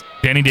pants.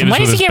 Danny Davis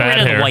when with does he his get bad rid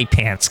of hair. the white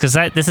pants? Because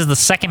this is the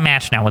second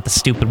match now with the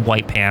stupid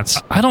white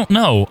pants. I don't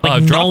know.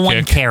 Like, no drop one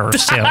kick.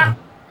 cares, too.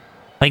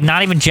 Like,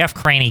 not even Jeff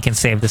Craney can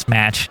save this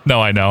match.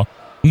 No, I know.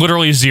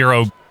 Literally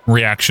zero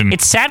reaction.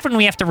 It's sad when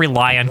we have to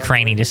rely on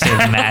Craney to save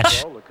the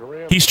match.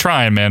 He's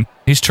trying, man.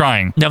 He's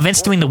trying. No,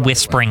 Vince doing the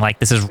whispering like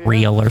this is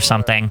real or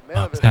something.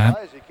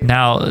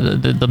 Now,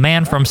 the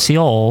man from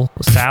Seoul,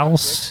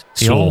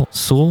 Seoul,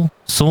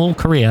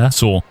 Korea.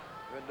 Seoul.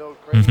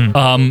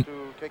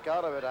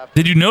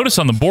 Did you notice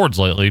on the boards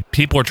lately,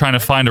 people are trying to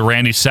find a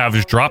Randy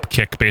Savage drop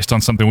kick based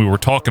on something we were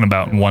talking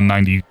about in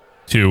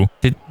 192?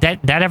 Did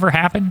that ever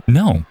happen?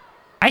 No.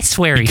 I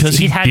swear because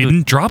he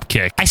didn't drop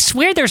kick. I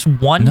swear there's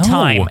one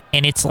time,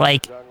 and it's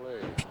like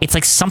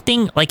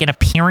something like an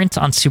appearance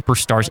on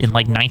Superstars in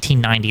like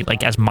 1990,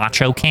 like as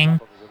Macho King.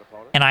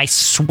 And I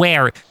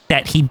swear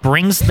that he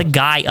brings the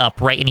guy up,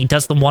 right? And he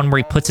does the one where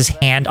he puts his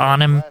hand on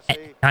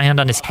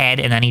his head,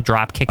 and then he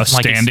drop kicks. A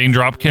standing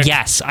drop kick?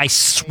 Yes, I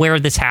swear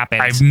this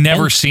happens. I've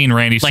never seen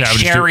Randy Savage. Like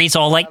Sherry's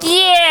all like,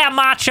 "Yeah,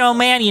 Macho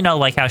Man," you know,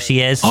 like how she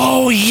is.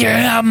 Oh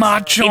yeah,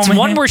 Macho Man. It's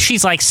one where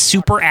she's like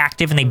super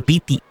active, and they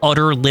beat the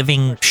utter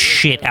living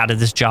shit out of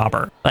this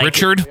jobber. Like,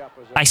 Richard.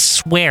 I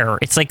swear,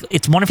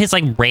 it's one of his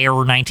like rare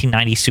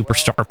 1990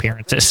 superstar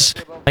appearances.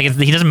 Like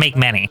he doesn't make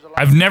many.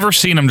 I've never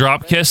seen him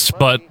drop kiss,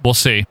 but we'll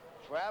see.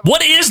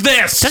 What is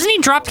this? Doesn't he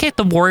drop kick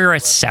the Warrior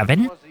at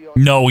 7?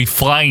 No, he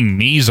flying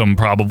knees him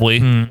probably.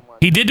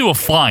 He did do a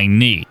flying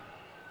knee,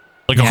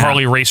 like a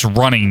Harley Race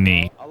running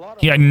knee.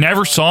 I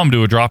never saw him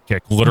do a drop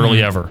kick,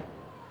 literally ever.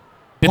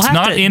 It's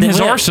not in his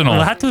arsenal.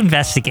 We'll have to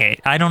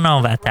investigate. I don't know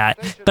about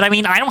that. But I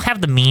mean, I don't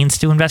have the means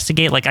to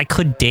investigate. Like, I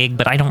could dig,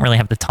 but I don't really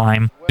have the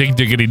time. Dig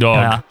diggity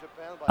dog.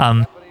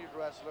 Yeah.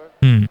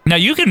 Now,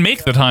 you can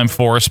make the time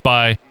for us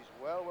by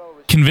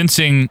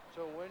convincing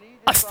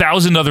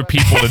 1,000 other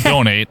people to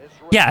donate.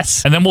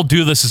 Yes. And then we'll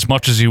do this as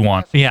much as you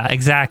want. Yeah,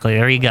 exactly.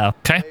 There you go.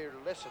 Okay.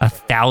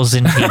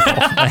 1,000 people.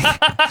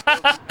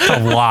 That's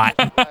a lot.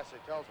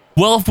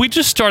 Well, if we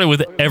just started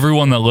with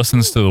everyone that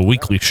listens to the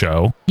weekly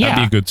show, that'd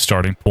be a good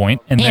starting point.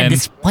 And man, then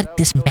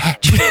this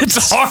match.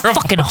 It's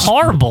horrible. Fucking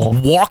horrible.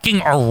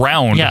 Walking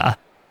around. Yeah.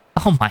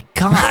 Oh my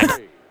God.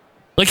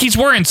 Like he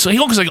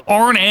looks like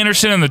Arn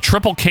Anderson in the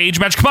triple cage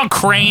match. Come on,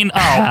 Crane.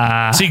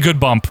 Oh, see, good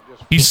bump.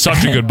 He's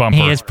such a good bumper.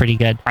 He is pretty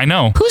good. I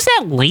know. Who's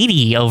that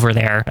lady over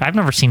there? I've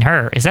never seen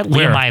her. Is that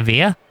Leah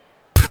Maivia?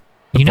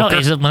 You know,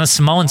 when the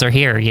Samoans are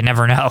here, you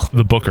never know.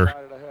 The Booker.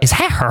 Is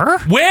that her?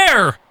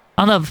 Where?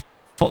 On the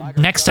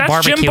next to That's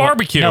barbecue. Jim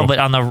Barbecue. No, but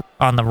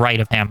on the right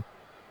of him.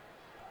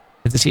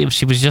 She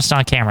was just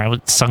on camera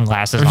with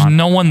sunglasses on. There's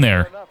no one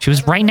there. She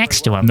was right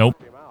next to him.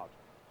 Nope.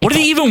 What did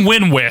he even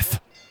win with?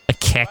 A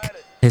kick.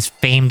 His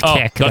famed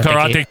kick. The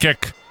karate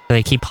kick.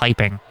 They keep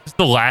hyping. Is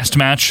the last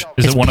match?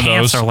 Is it one of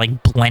those? His pants are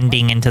like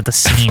blending into the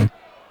scene.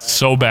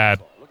 So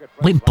bad.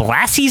 Wait,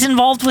 Blassie's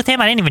involved with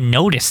him? I didn't even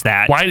notice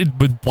that. Why did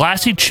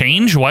Blassie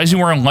change? Why is he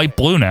wearing light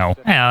blue now?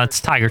 I know, it's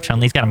Tiger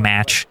Chun. He's got a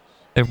match.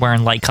 They're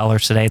wearing light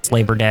colors today. It's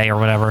Labor Day or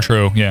whatever.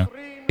 True, yeah.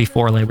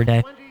 Before Labor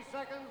Day.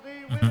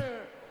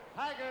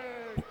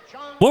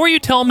 What were you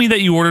telling me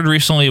that you ordered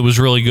recently? It was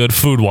really good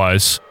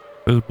food-wise.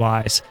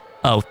 Food-wise.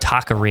 Oh,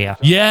 taqueria.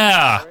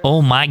 Yeah.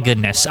 Oh, my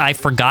goodness. I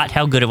forgot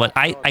how good it was.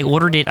 I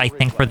ordered it, I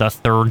think, for the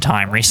 3rd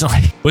time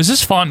recently. Was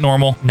this font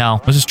normal?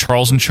 No. Was this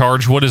Charles in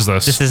Charge? What is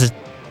this?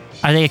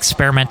 Are they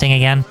experimenting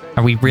again?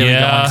 Are we really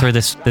going through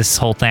this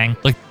whole thing?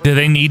 Like, do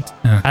they need...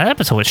 That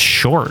episode was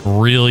short.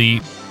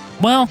 Really...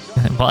 Well,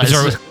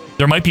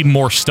 there might be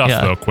more stuff,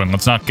 though, Quinn.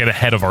 Let's not get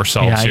ahead of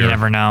ourselves here. You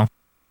never know.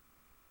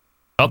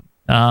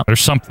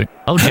 There's something.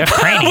 Oh, Jeff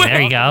Craney.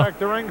 There you go. Back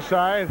to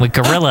ringside. With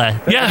Gorilla.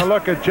 Taking a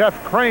look at Jeff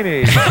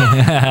Craney.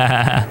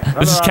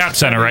 This is Cap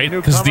Center, right?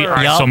 Because the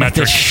isometric.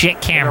 The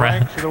shit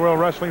camera.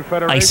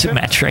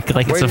 Isometric,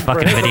 like it's a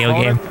fucking video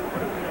game.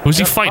 Who's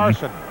he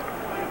fighting?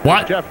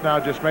 What? Jeff now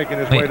just making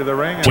his way to the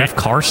ring. Jeff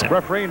Carson.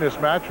 Refereeing this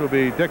match will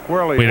be Dick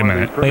Worley. Wait a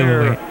minute.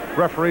 Wait.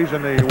 Referees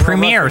in the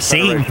premier.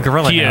 See,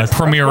 Gorilla knows.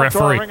 Premier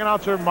referee.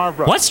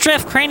 What's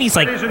Jeff Craney's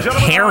like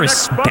hair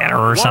is better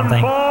or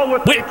something?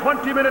 Wait.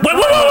 What?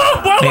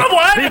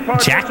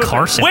 Jack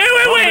Carson.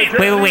 Wait.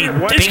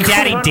 Big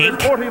Daddy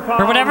Dink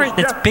or whatever.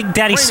 That's Big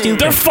Daddy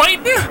Stupid. They're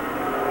fighting.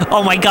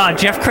 Oh my God,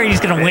 Jeff Craney's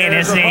gonna win,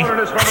 isn't he?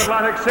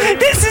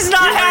 This is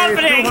not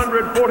happening.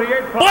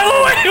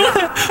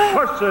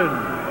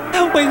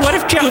 Wait, what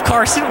if Jeff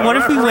Carson? What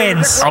if he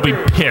wins? I'll be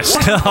pissed.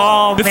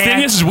 Oh, the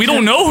thing is, we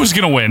don't know who's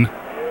gonna win.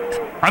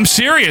 I'm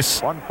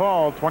serious. One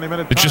fall,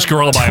 20-minute. It's just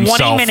Gorilla by himself.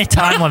 20-minute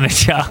time limit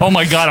show. Oh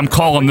my God, I'm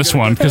calling this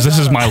one because this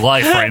is my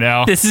life right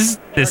now. This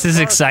is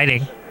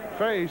exciting.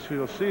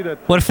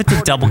 What if it's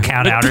a double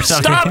count out or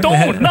something? Stop!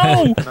 Don't!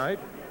 No!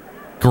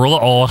 Gorilla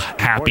all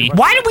happy.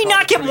 Why did we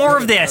not get more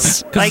of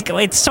this? Like,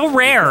 it's so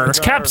rare.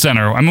 It's Cap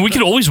Center. I mean, we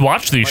could always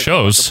watch these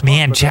shows.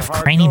 Man, Jeff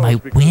Craney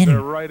might win.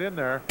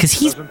 Because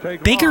he's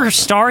bigger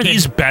star than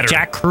better.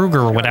 Jack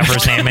Kruger or whatever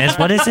his name is.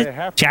 What is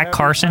it? Jack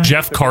Carson?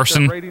 Jeff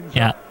Carson.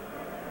 Yeah.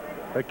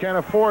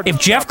 If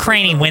Jeff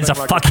Craney wins a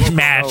fucking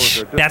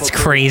match, that's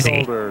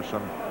crazy.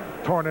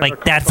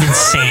 Like, that's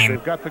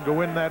insane.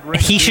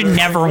 He should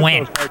never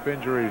win.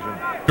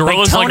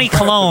 Like, Tony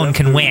Colon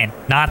can win,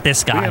 not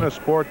this guy.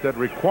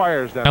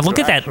 Now look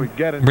at that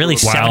really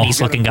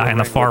 70s-looking guy on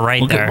the far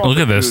right there. Look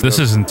at this. This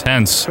is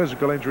intense.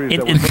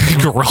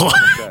 Gorilla.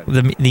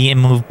 The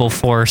immovable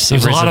force.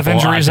 There's a lot of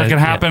injuries that can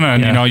happen,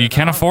 and you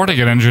can't afford to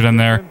get injured in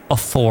there.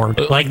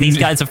 Like, these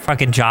guys are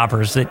fucking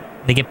jobbers.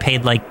 They get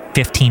paid like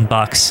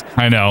 $15.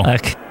 I know.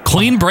 Like,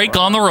 clean break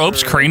on the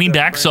ropes. Craney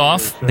backs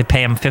off. They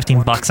pay him $15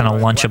 on a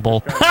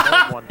Lunchable.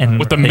 And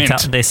with the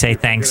mint. They say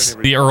thanks.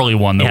 The early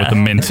one, though, with the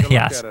mint.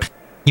 Yes.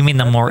 You mean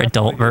the more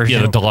adult version?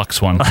 Yeah, the deluxe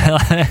one.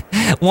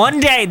 One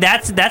day,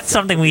 that's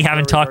something we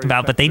haven't talked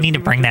about, but they need to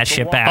bring that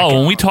shit back.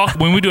 Oh,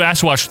 when we do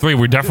Ask Watch 3,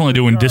 we're definitely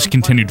doing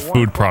discontinued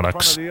food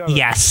products.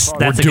 Yes,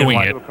 that's we're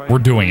doing it. We're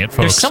doing it, folks.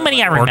 There's so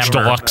many I remember. Arch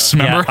Deluxe,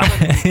 remember?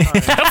 Yeah.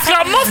 That's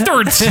got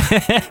mustards.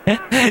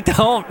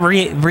 Don't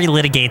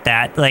relitigate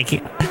that, like,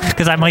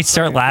 because I might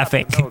start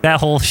laughing. That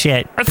whole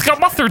shit. It's got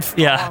mustards.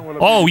 Yeah.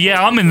 Oh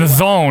yeah, I'm in the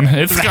zone.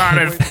 It's got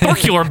a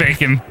circular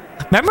bacon.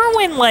 Remember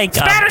when, like...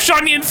 Spanish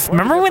onions!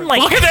 Remember when,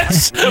 like... Look at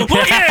this!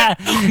 Look at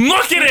it!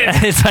 Look at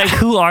it! It's like,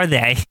 who are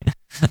they?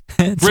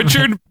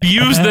 Richard,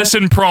 use this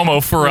in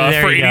promo for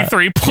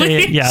 83,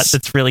 please. Yeah,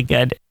 that's really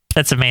good.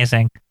 That's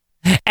amazing.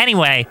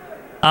 Anyway,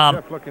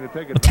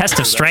 test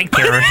of strength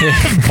here.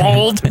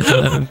 Bold,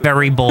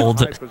 very bold.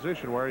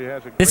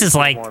 This is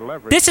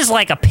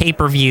like a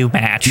pay-per-view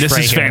match. This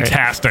right is here.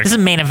 fantastic. This is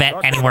a main event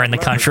anywhere in the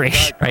country,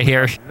 right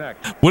here.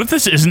 What if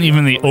this isn't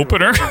even the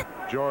opener?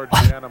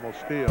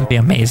 It'd be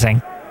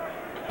amazing.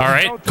 All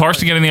right,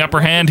 Carson getting the upper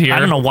hand here. I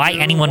don't know why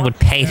anyone would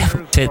pay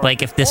to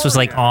like if this was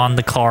like on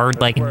the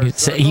card, like and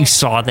you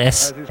saw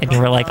this and you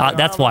were like, oh,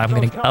 that's why I'm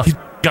gonna go.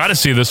 Got to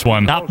see this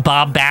one. Not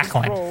Bob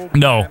Backlund.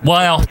 No.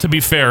 Well, to be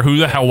fair, who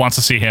the hell wants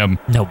to see him?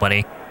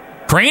 Nobody.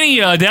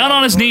 Craney down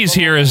on his knees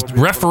here as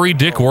referee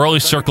Dick Worley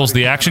circles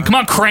the action. Come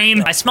on,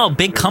 Crane. I smell a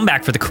big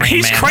comeback for the Crane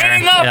He's man.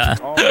 craning there.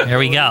 up. Yeah. There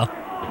we go.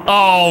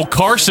 Oh,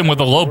 Carson with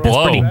a low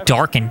blow. It's pretty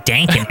dark and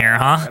dank in here,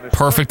 huh?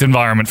 Perfect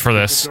environment for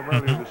this.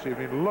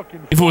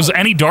 Mm-hmm. If it was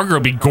any darker, it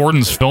would be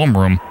Gordon's film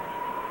room.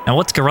 Now,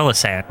 what's Gorilla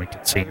saying? We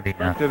can see.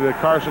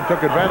 Carson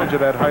took advantage of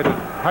that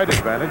height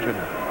advantage and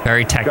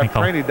very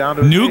technical.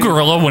 New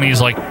Gorilla, when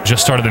he's like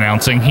just started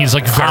announcing, he's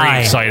like very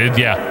excited.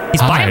 Yeah,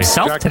 he's by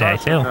himself today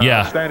too.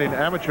 Yeah,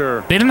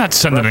 they did not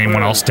send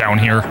anyone else down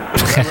here.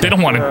 They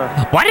don't want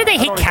to. Why do they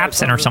hate Cap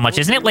Center so much?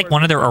 Isn't it like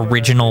one of their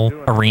original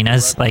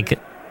arenas? Like,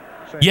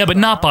 yeah, but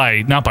not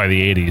by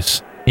the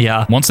 80s.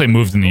 Yeah, once they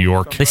moved to New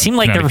York, they seem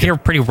like they're here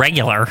pretty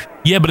regular.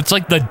 Yeah, but it's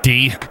like the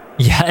D.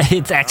 Yeah,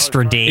 it's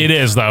extra D. It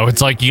is though.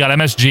 It's like you got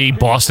MSG,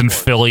 Boston,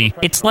 Philly.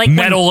 It's like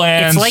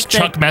Meadowlands, it's like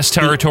Chuck Mess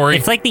territory.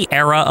 It's like the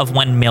era of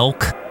when Milk,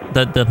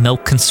 the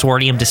Milk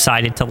Consortium,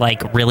 decided to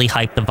like really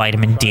hype the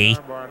vitamin D.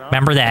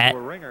 Remember that?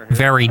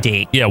 Very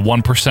D. Yeah,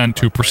 1%,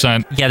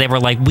 2%. Yeah, they were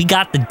like, we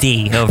got the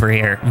D over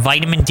here.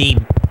 Vitamin D.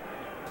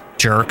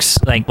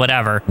 Jerks, like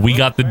whatever. We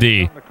got the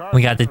D.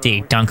 We got the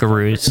D.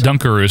 Dunkaroos.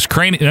 Dunkaroos.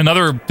 Crane,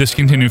 another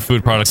discontinued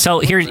food product. So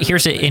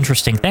here's an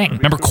interesting thing.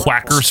 Remember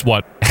Quackers?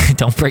 What?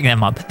 Don't bring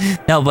them up.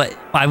 No, but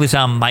I was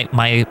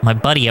my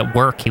buddy at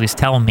work. He was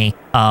telling me.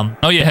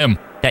 Oh yeah, him.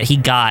 That he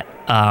got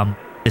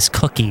these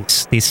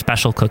cookies, these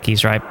special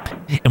cookies, right?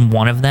 And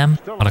one of them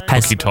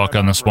has cookie talk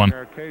on this one.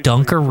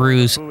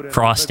 Dunkaroos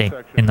frosting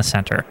in the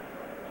center.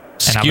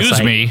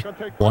 Excuse me.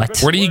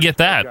 What? Where do you get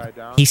that?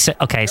 He said,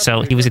 okay,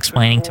 so he was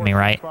explaining to me,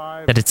 right,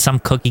 that it's some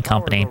cookie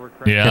company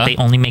that they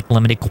only make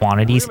limited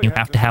quantities, and you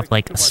have to have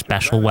like a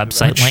special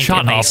website link,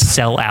 and they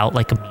sell out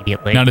like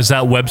immediately. Now, does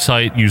that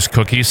website use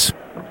cookies?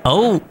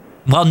 Oh,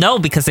 well, no,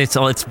 because it's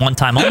one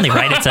time only,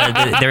 right?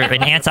 They're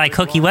an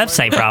anti-cookie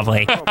website,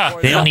 probably.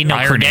 They don't need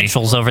no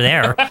credentials over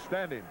there.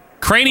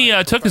 Craney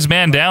took his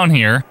man down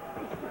here.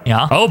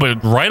 Yeah. Oh,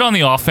 but right on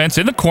the offense,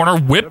 in the corner,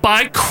 whip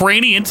by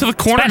Craney into the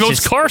corner goes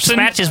Carson. This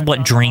match is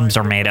what dreams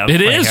are made of.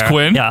 It is, here.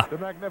 Quinn. Yeah.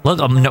 Look,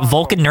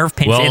 Vulcan nerve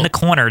pins in the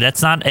corner.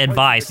 That's not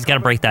advice. He's got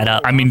to break that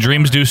up. I mean,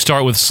 dreams do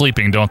start with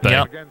sleeping, don't they?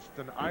 Yep.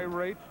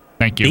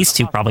 Thank you. These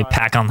two probably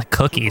pack on the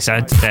cookies,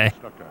 I'd say,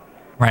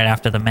 right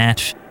after the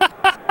match.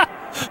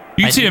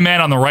 You can see a man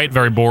on the right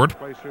very bored.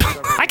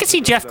 I could see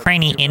Jeff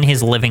Craney in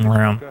his living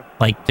room,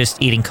 like just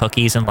eating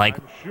cookies and like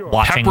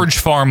watching Pepperidge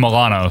Farm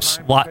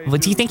Milanos.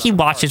 What do you think he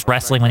watches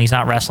wrestling when he's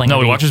not wrestling? No,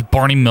 he watches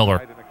Barney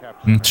Miller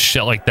and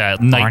shit like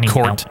that. Night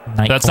Court.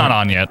 That's not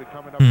on yet.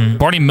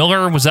 Barney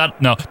Miller, was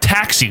that? No,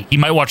 Taxi. He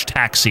might watch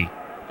Taxi.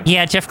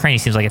 Yeah, Jeff Craney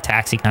seems like a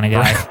Taxi kind of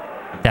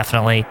guy.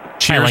 Definitely.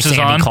 Cheers is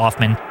Andy on.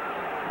 Kaufman.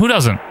 Who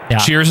doesn't? Yeah.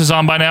 Cheers is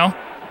on by now.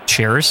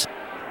 Cheers.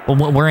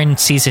 Well, we're in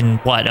season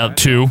what? Of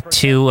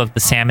 2 of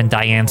the Sam and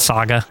Diane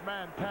saga.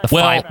 The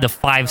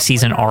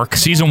 5-season arc.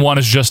 Season 1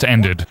 has just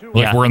ended.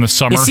 Like we're in the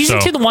summer. Is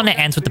season 2 the one that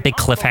ends with the big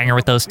cliffhanger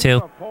with those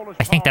two?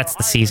 I think that's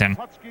the season.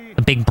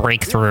 The big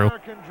breakthrough.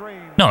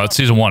 No, that's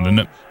season 1, isn't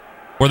it?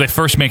 Where they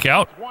first make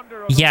out?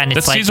 Yeah, and it's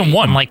that's like season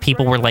 1. And like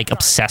people were like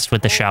obsessed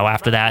with the show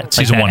after that. Like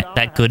Season 1.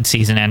 That good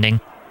season ending.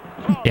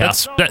 Yeah.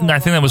 I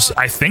think that was.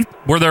 I think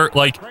where they're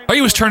like, "Are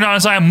you as turned on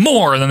as I am?"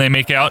 More, and then they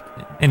make out.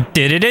 And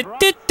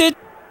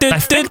I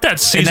think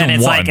that's season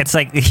and then 1. It's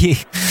like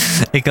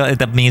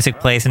the music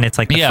plays and it's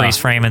like the freeze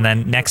frame, and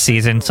then next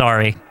season.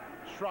 Sorry,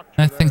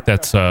 I think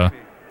that's. I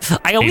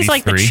always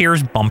like the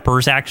Cheers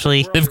bumpers.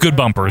 Actually, they have good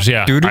bumpers.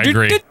 Yeah, I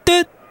agree.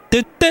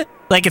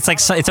 Like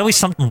it's always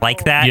something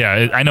like that.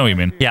 Yeah, I know what you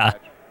mean. Yeah,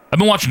 I've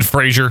been watching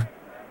Frasier.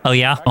 Oh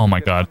yeah. Oh my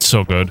God, it's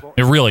so good.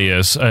 It really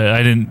is. You can't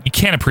appreciate that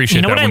when you're a kid.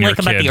 You know what I like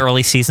about the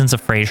early seasons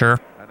of Frasier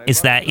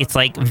is that it's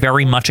like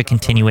very much a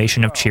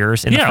continuation of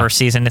Cheers. In the first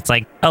season, it's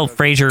like, oh,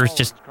 Frasier's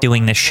just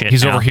doing this shit.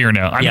 He's now. over here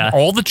now. I mean,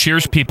 all the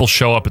Cheers people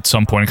show up at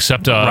some point,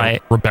 except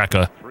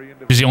Rebecca.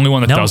 She's the only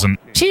one that doesn't.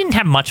 She didn't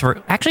have much of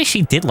her. Actually,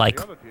 she did like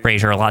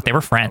Frasier a lot. They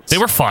were friends. They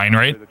were fine,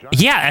 right?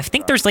 Yeah, I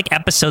think there's like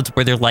episodes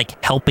where they're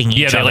like helping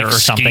each other or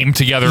something. Scheme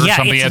together or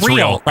something. It's That's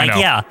real. Like,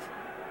 yeah.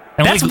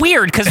 And that's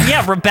weird because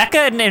Rebecca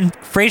and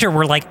Frasier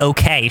were like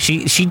okay.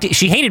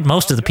 She hated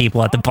most of the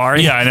people at the bar.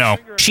 Yeah, I know.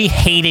 She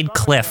hated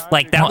Cliff.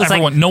 Like that was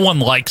everyone, like no one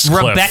likes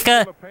Cliff.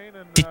 Rebecca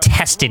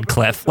detested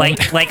Cliff. Like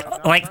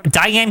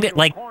Diane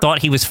thought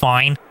he was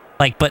fine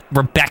Like, but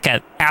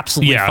Rebecca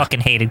absolutely fucking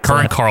hated Cliff.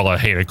 Her and Carla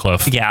hated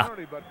Cliff. Yeah.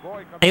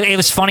 It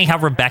was funny how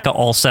Rebecca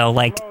also,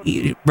 like,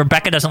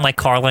 Rebecca doesn't like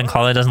Carla and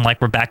Carla doesn't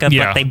like Rebecca,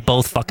 but they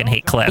both fucking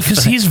hate Cliff.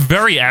 Because he's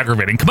very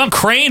aggravating. Come on,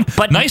 Crane,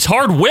 but nice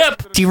hard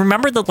whip. Do you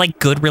remember the, like,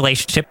 good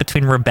relationship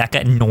between Rebecca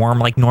and Norm?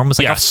 Like, Norm was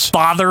like a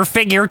father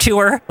figure to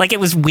her. Like,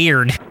 it was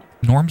weird.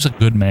 Norm's a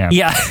good man.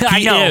 Yeah,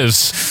 I know. He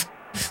is.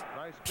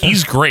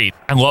 He's great.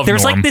 I love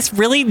There's Norm. like this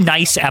really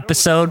nice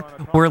episode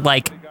where,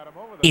 like,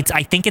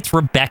 I think it's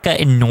Rebecca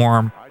and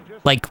Norm.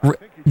 Like,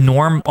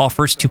 Norm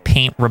offers to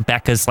paint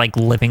Rebecca's, like,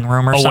 living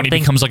room or something. When he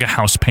becomes like a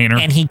house painter.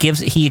 And he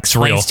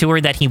explains to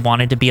her that he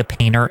wanted to be a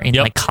painter in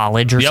like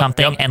college or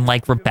something. And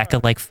like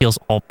Rebecca like feels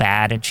all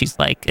bad, and she's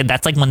like, and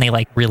that's like when they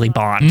like really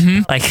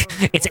bond. Like,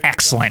 it's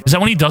excellent. Is that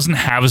when he doesn't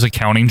have his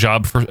accounting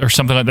job or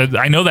something like that?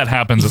 I know that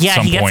happens at some point.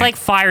 Yeah, he gets like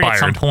fired at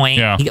some point.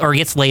 Yeah. Or he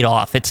gets laid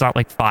off. It's not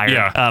like fired.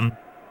 Yeah.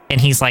 And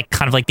he's like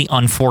kind of like the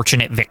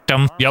unfortunate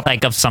victim,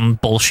 like of some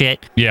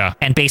bullshit. Yeah.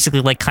 And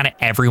basically like kind of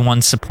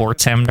everyone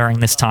supports him during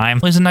this time.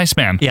 Well, he's a nice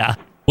man. Yeah.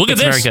 Look at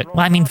it's this. Very good.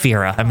 Well, I mean,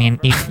 Vera. I mean,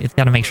 you've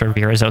got to make sure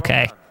Vera's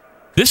okay.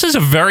 This is a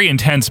very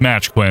intense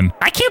match, Quinn.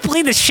 I can't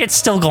believe this shit's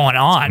still going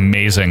on.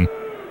 Amazing.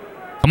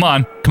 Come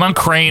on,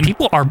 Crane.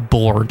 People are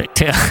bored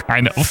too. I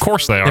know. Of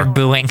course they are. They're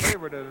booing.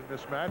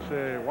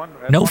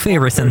 No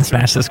favorites in this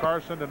match.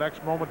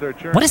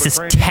 What is this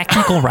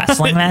technical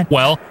wrestling match?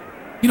 Well,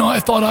 you know,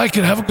 I thought I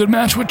could have a good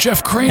match with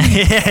Jeff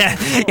Craney.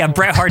 Yeah,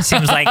 Bret Hart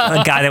seems like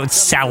a guy that would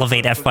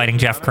salivate at fighting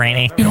Jeff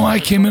Craney. You know, I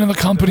came into the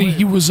company.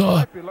 He was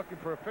a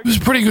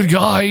pretty good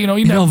guy. You know,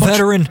 he didn't have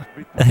veteran.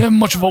 He didn't have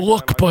much of a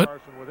look,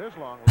 but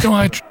you know,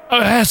 I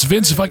asked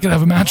Vince if I could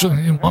have a match with him.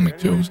 He didn't want me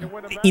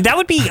to. That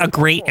would be a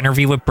great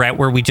interview with Bret,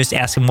 where we just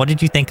ask him, "What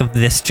did you think of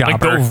this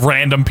jobber?" Like the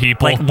random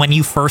people. Like when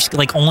you first,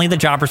 like only the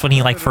jobbers when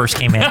he like first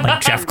came in,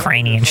 like Jeff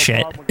Craney and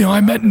shit. You know,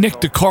 I met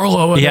Nick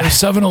DiCarlo at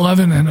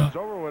 7-Eleven, and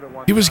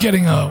he was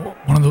getting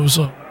one of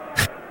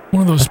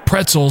those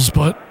pretzels,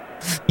 but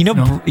you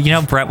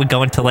know, Bret would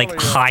go into like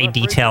high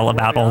detail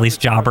about all these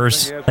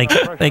jobbers,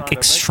 like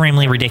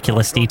extremely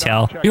ridiculous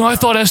detail. You know, I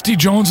thought SD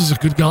Jones is a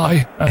good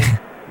guy,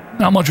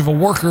 not much of a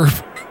worker.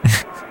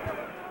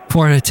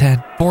 4 out of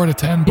 10. 4 out of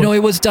 10. You know,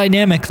 it was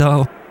dynamic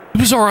though.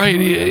 It was all right.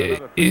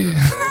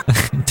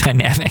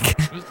 Dynamic.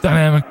 It was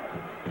dynamic.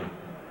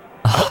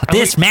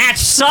 This match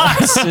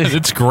sucks.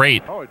 It's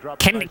great.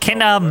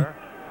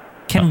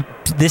 Can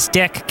this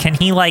dick, can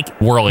he like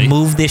Whirly.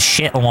 move this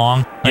shit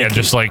along? Yeah,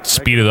 just like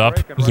speed it up.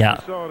 Yeah.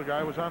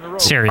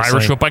 Seriously.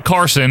 Irish whip by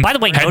Carson. By the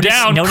way,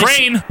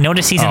 Crane.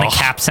 Notice he's in the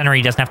Cap Center.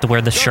 He doesn't have to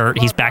wear the shirt.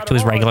 He's back to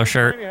his regular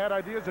shirt.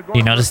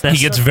 You notice this? He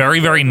gets very,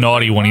 very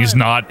naughty when he's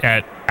not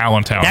at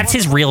Allentown. That's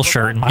his real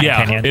shirt, in my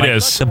opinion. It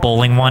is. The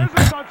bowling one.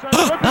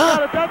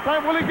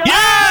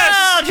 Yes!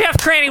 Oh, Jeff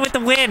Craney with the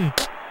win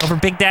over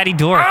Big Daddy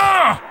Dork.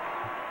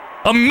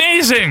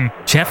 Amazing!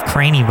 Jeff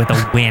Craney with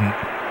a win.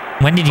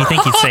 When did you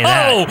think you'd say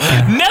that?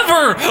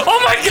 Never!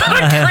 Oh my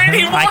God,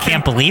 Craney won! I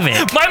can't believe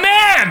it. My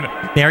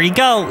man! There you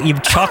go. You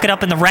chalk it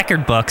up in the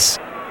record books.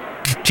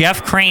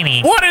 Jeff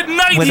Craney. What a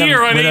night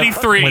here on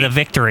 83. With a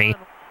victory.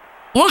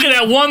 Look at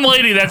that one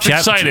lady that's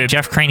excited.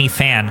 Jeff Craney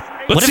fan.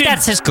 What if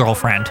that's his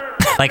girlfriend?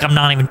 Like, I'm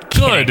not even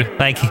kidding. Good.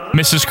 Like,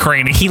 Mrs.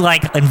 Craney. He,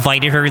 like,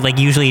 invited her. Like,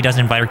 usually he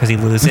doesn't invite her because he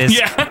loses.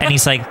 Yeah. And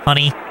he's like,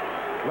 honey,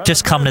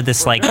 just come to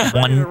this, like,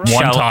 one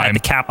show time at the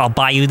Cap. I'll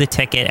buy you the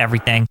ticket,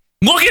 everything.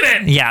 Look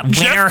at it! Yeah, winner.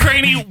 Jeff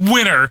Craney,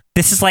 winner.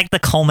 This is like the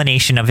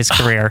culmination of his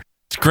career.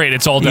 It's great.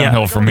 It's all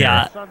downhill from here.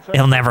 Yeah,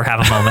 he'll never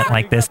have a moment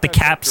like this. The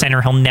Cap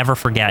Center, he'll never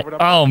forget.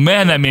 Oh,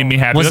 man, that made me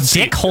happy. Was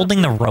Dick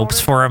holding the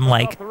ropes for him?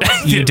 Like,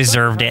 you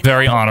deserved it.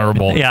 Very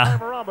honorable.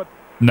 Yeah.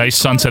 Nice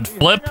sunset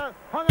flip.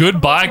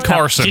 Goodbye,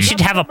 Carson. He should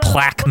have a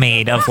plaque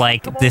made of,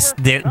 like,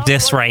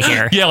 this right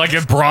here. Yeah, like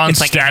a bronze it's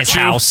like statue. In his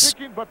house.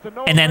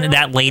 And then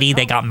that lady,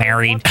 they got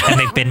married, and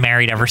they've been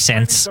married ever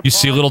since. You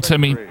see, little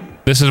Timmy?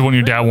 This is when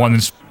your dad won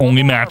his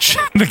only match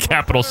in the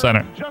Capitol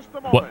Center.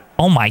 What?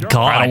 Oh my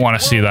God. I don't want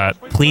to see that.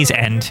 Please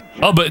end.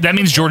 Oh, but that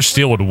means George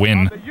Steele would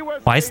win.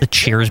 Why is the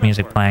Cheers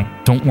music playing?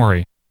 Don't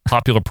worry.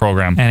 Popular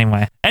program.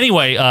 Anyway,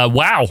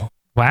 wow.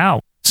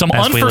 Some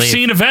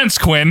unforeseen events,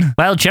 Quinn.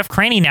 Well, Jeff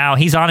Craney now,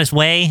 he's on his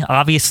way,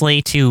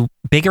 obviously, to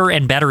bigger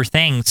and better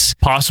things.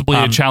 Possibly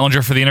a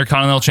challenger for the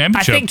Intercontinental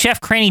Championship. I think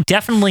Jeff Craney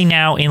definitely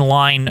now in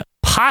line,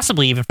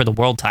 possibly even for the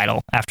world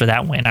title after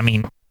that win. I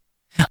mean,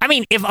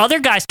 if other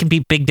guys can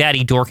beat Big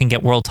Daddy Dork and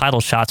get world title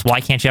shots, why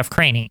can't Jeff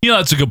Craney? You know,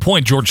 that's a good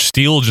point. George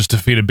Steele just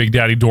defeated Big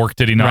Daddy Dork,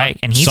 did he not? Right,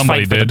 and he's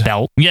fighting for the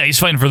belt. Yeah, he's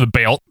fighting for the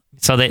belt.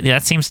 So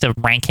that seems to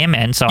rank him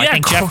in. So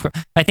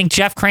I think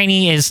Jeff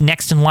Craney is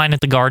next in line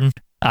at the Garden,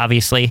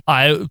 obviously.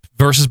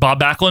 Versus Bob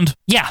Backlund?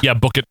 Yeah. Yeah,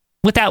 book it.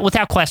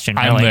 Without question.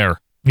 I'm really. there.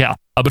 Yeah.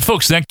 But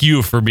folks, thank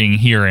you for being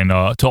here, and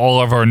to all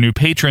of our new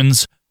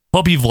patrons,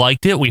 hope you've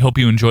liked it. We hope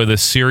you enjoy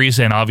this series,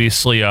 and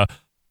obviously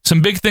some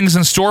big things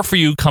in store for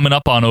you coming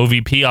up on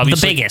OVP.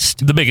 Obviously,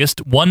 the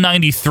biggest.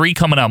 193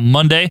 coming out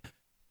Monday.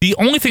 The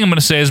only thing I'm going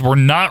to say is we're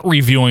not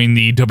reviewing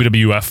the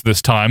WWF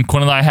this time.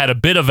 Quinn and I had a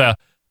bit of a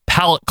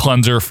palate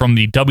cleanser from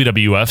the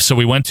WWF, so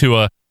we went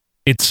to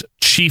its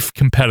chief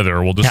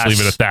competitor. We'll just leave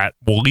it at that.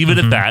 We'll leave it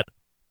at that.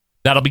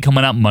 That'll be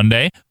coming out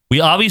Monday. We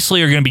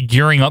obviously are going to be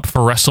gearing up for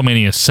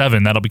WrestleMania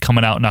 7. That'll be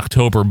coming out in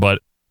October, but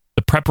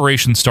the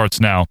preparation starts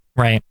now.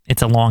 Right.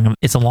 It's a long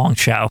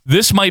show.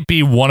 This might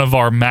be one of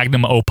our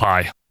magnum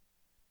opus.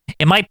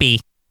 It might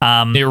be.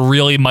 It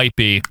really might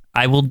be.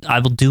 I will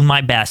do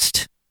my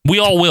best. We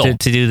all will.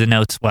 To do the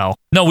notes well.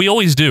 No, we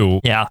always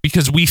do. Yeah.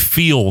 Because we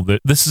feel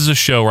that this is a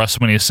show,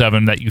 WrestleMania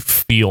 7, that you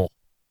feel.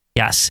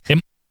 Yes.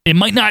 It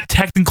might not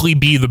technically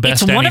be the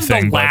best anything. It's one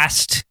of the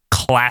last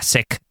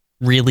classic,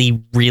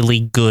 really, really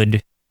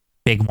good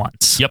big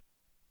ones. Yep.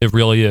 It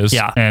really is.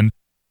 Yeah. And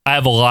I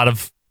have a lot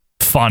of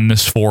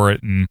funness for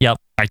it, and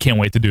I can't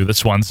wait to do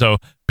this one. So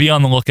be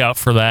on the lookout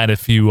for that.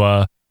 If you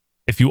aren't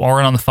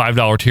on the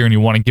 $5 tier and you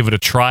want to give it a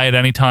try at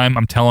any time,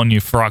 I'm telling you,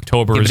 for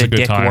October is a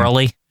good time. Dick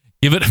Whirly.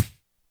 Give it.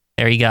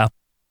 There you go.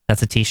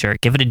 That's a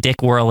t-shirt. Give it a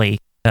Dick Whirly.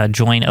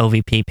 Join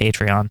OVP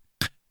Patreon.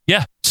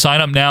 Yeah.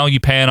 Sign up now. You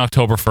pay on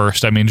October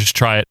 1st. I mean, just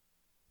try it.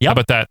 Yep. How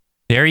about that?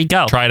 There you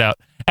go. Try it out.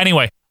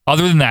 Anyway,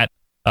 other than that,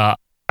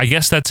 I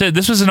guess that's it.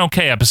 This was an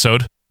okay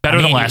episode.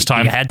 Better than last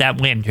time. You had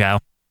that win, Joe.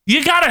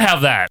 You got to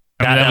have that.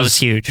 That was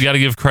huge. You got to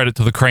give credit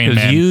to the Crane Man.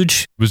 It was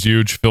huge. It was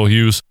huge. Phil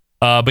Hughes.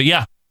 But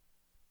yeah.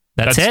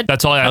 That's it?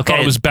 That's all. I thought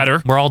it was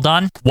better. We're all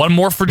done? One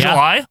more for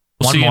July.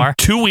 We'll One see more. you in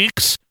 2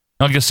 weeks.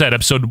 Like I said,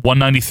 episode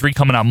 193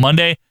 coming out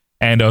Monday.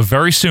 And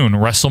very soon,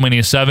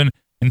 WrestleMania 7.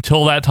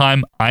 Until that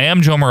time, I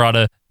am Joe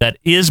Murata. That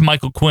is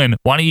Michael Quinn.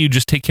 Why don't you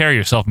just take care of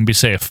yourself and be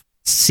safe?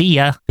 See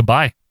ya.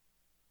 Goodbye.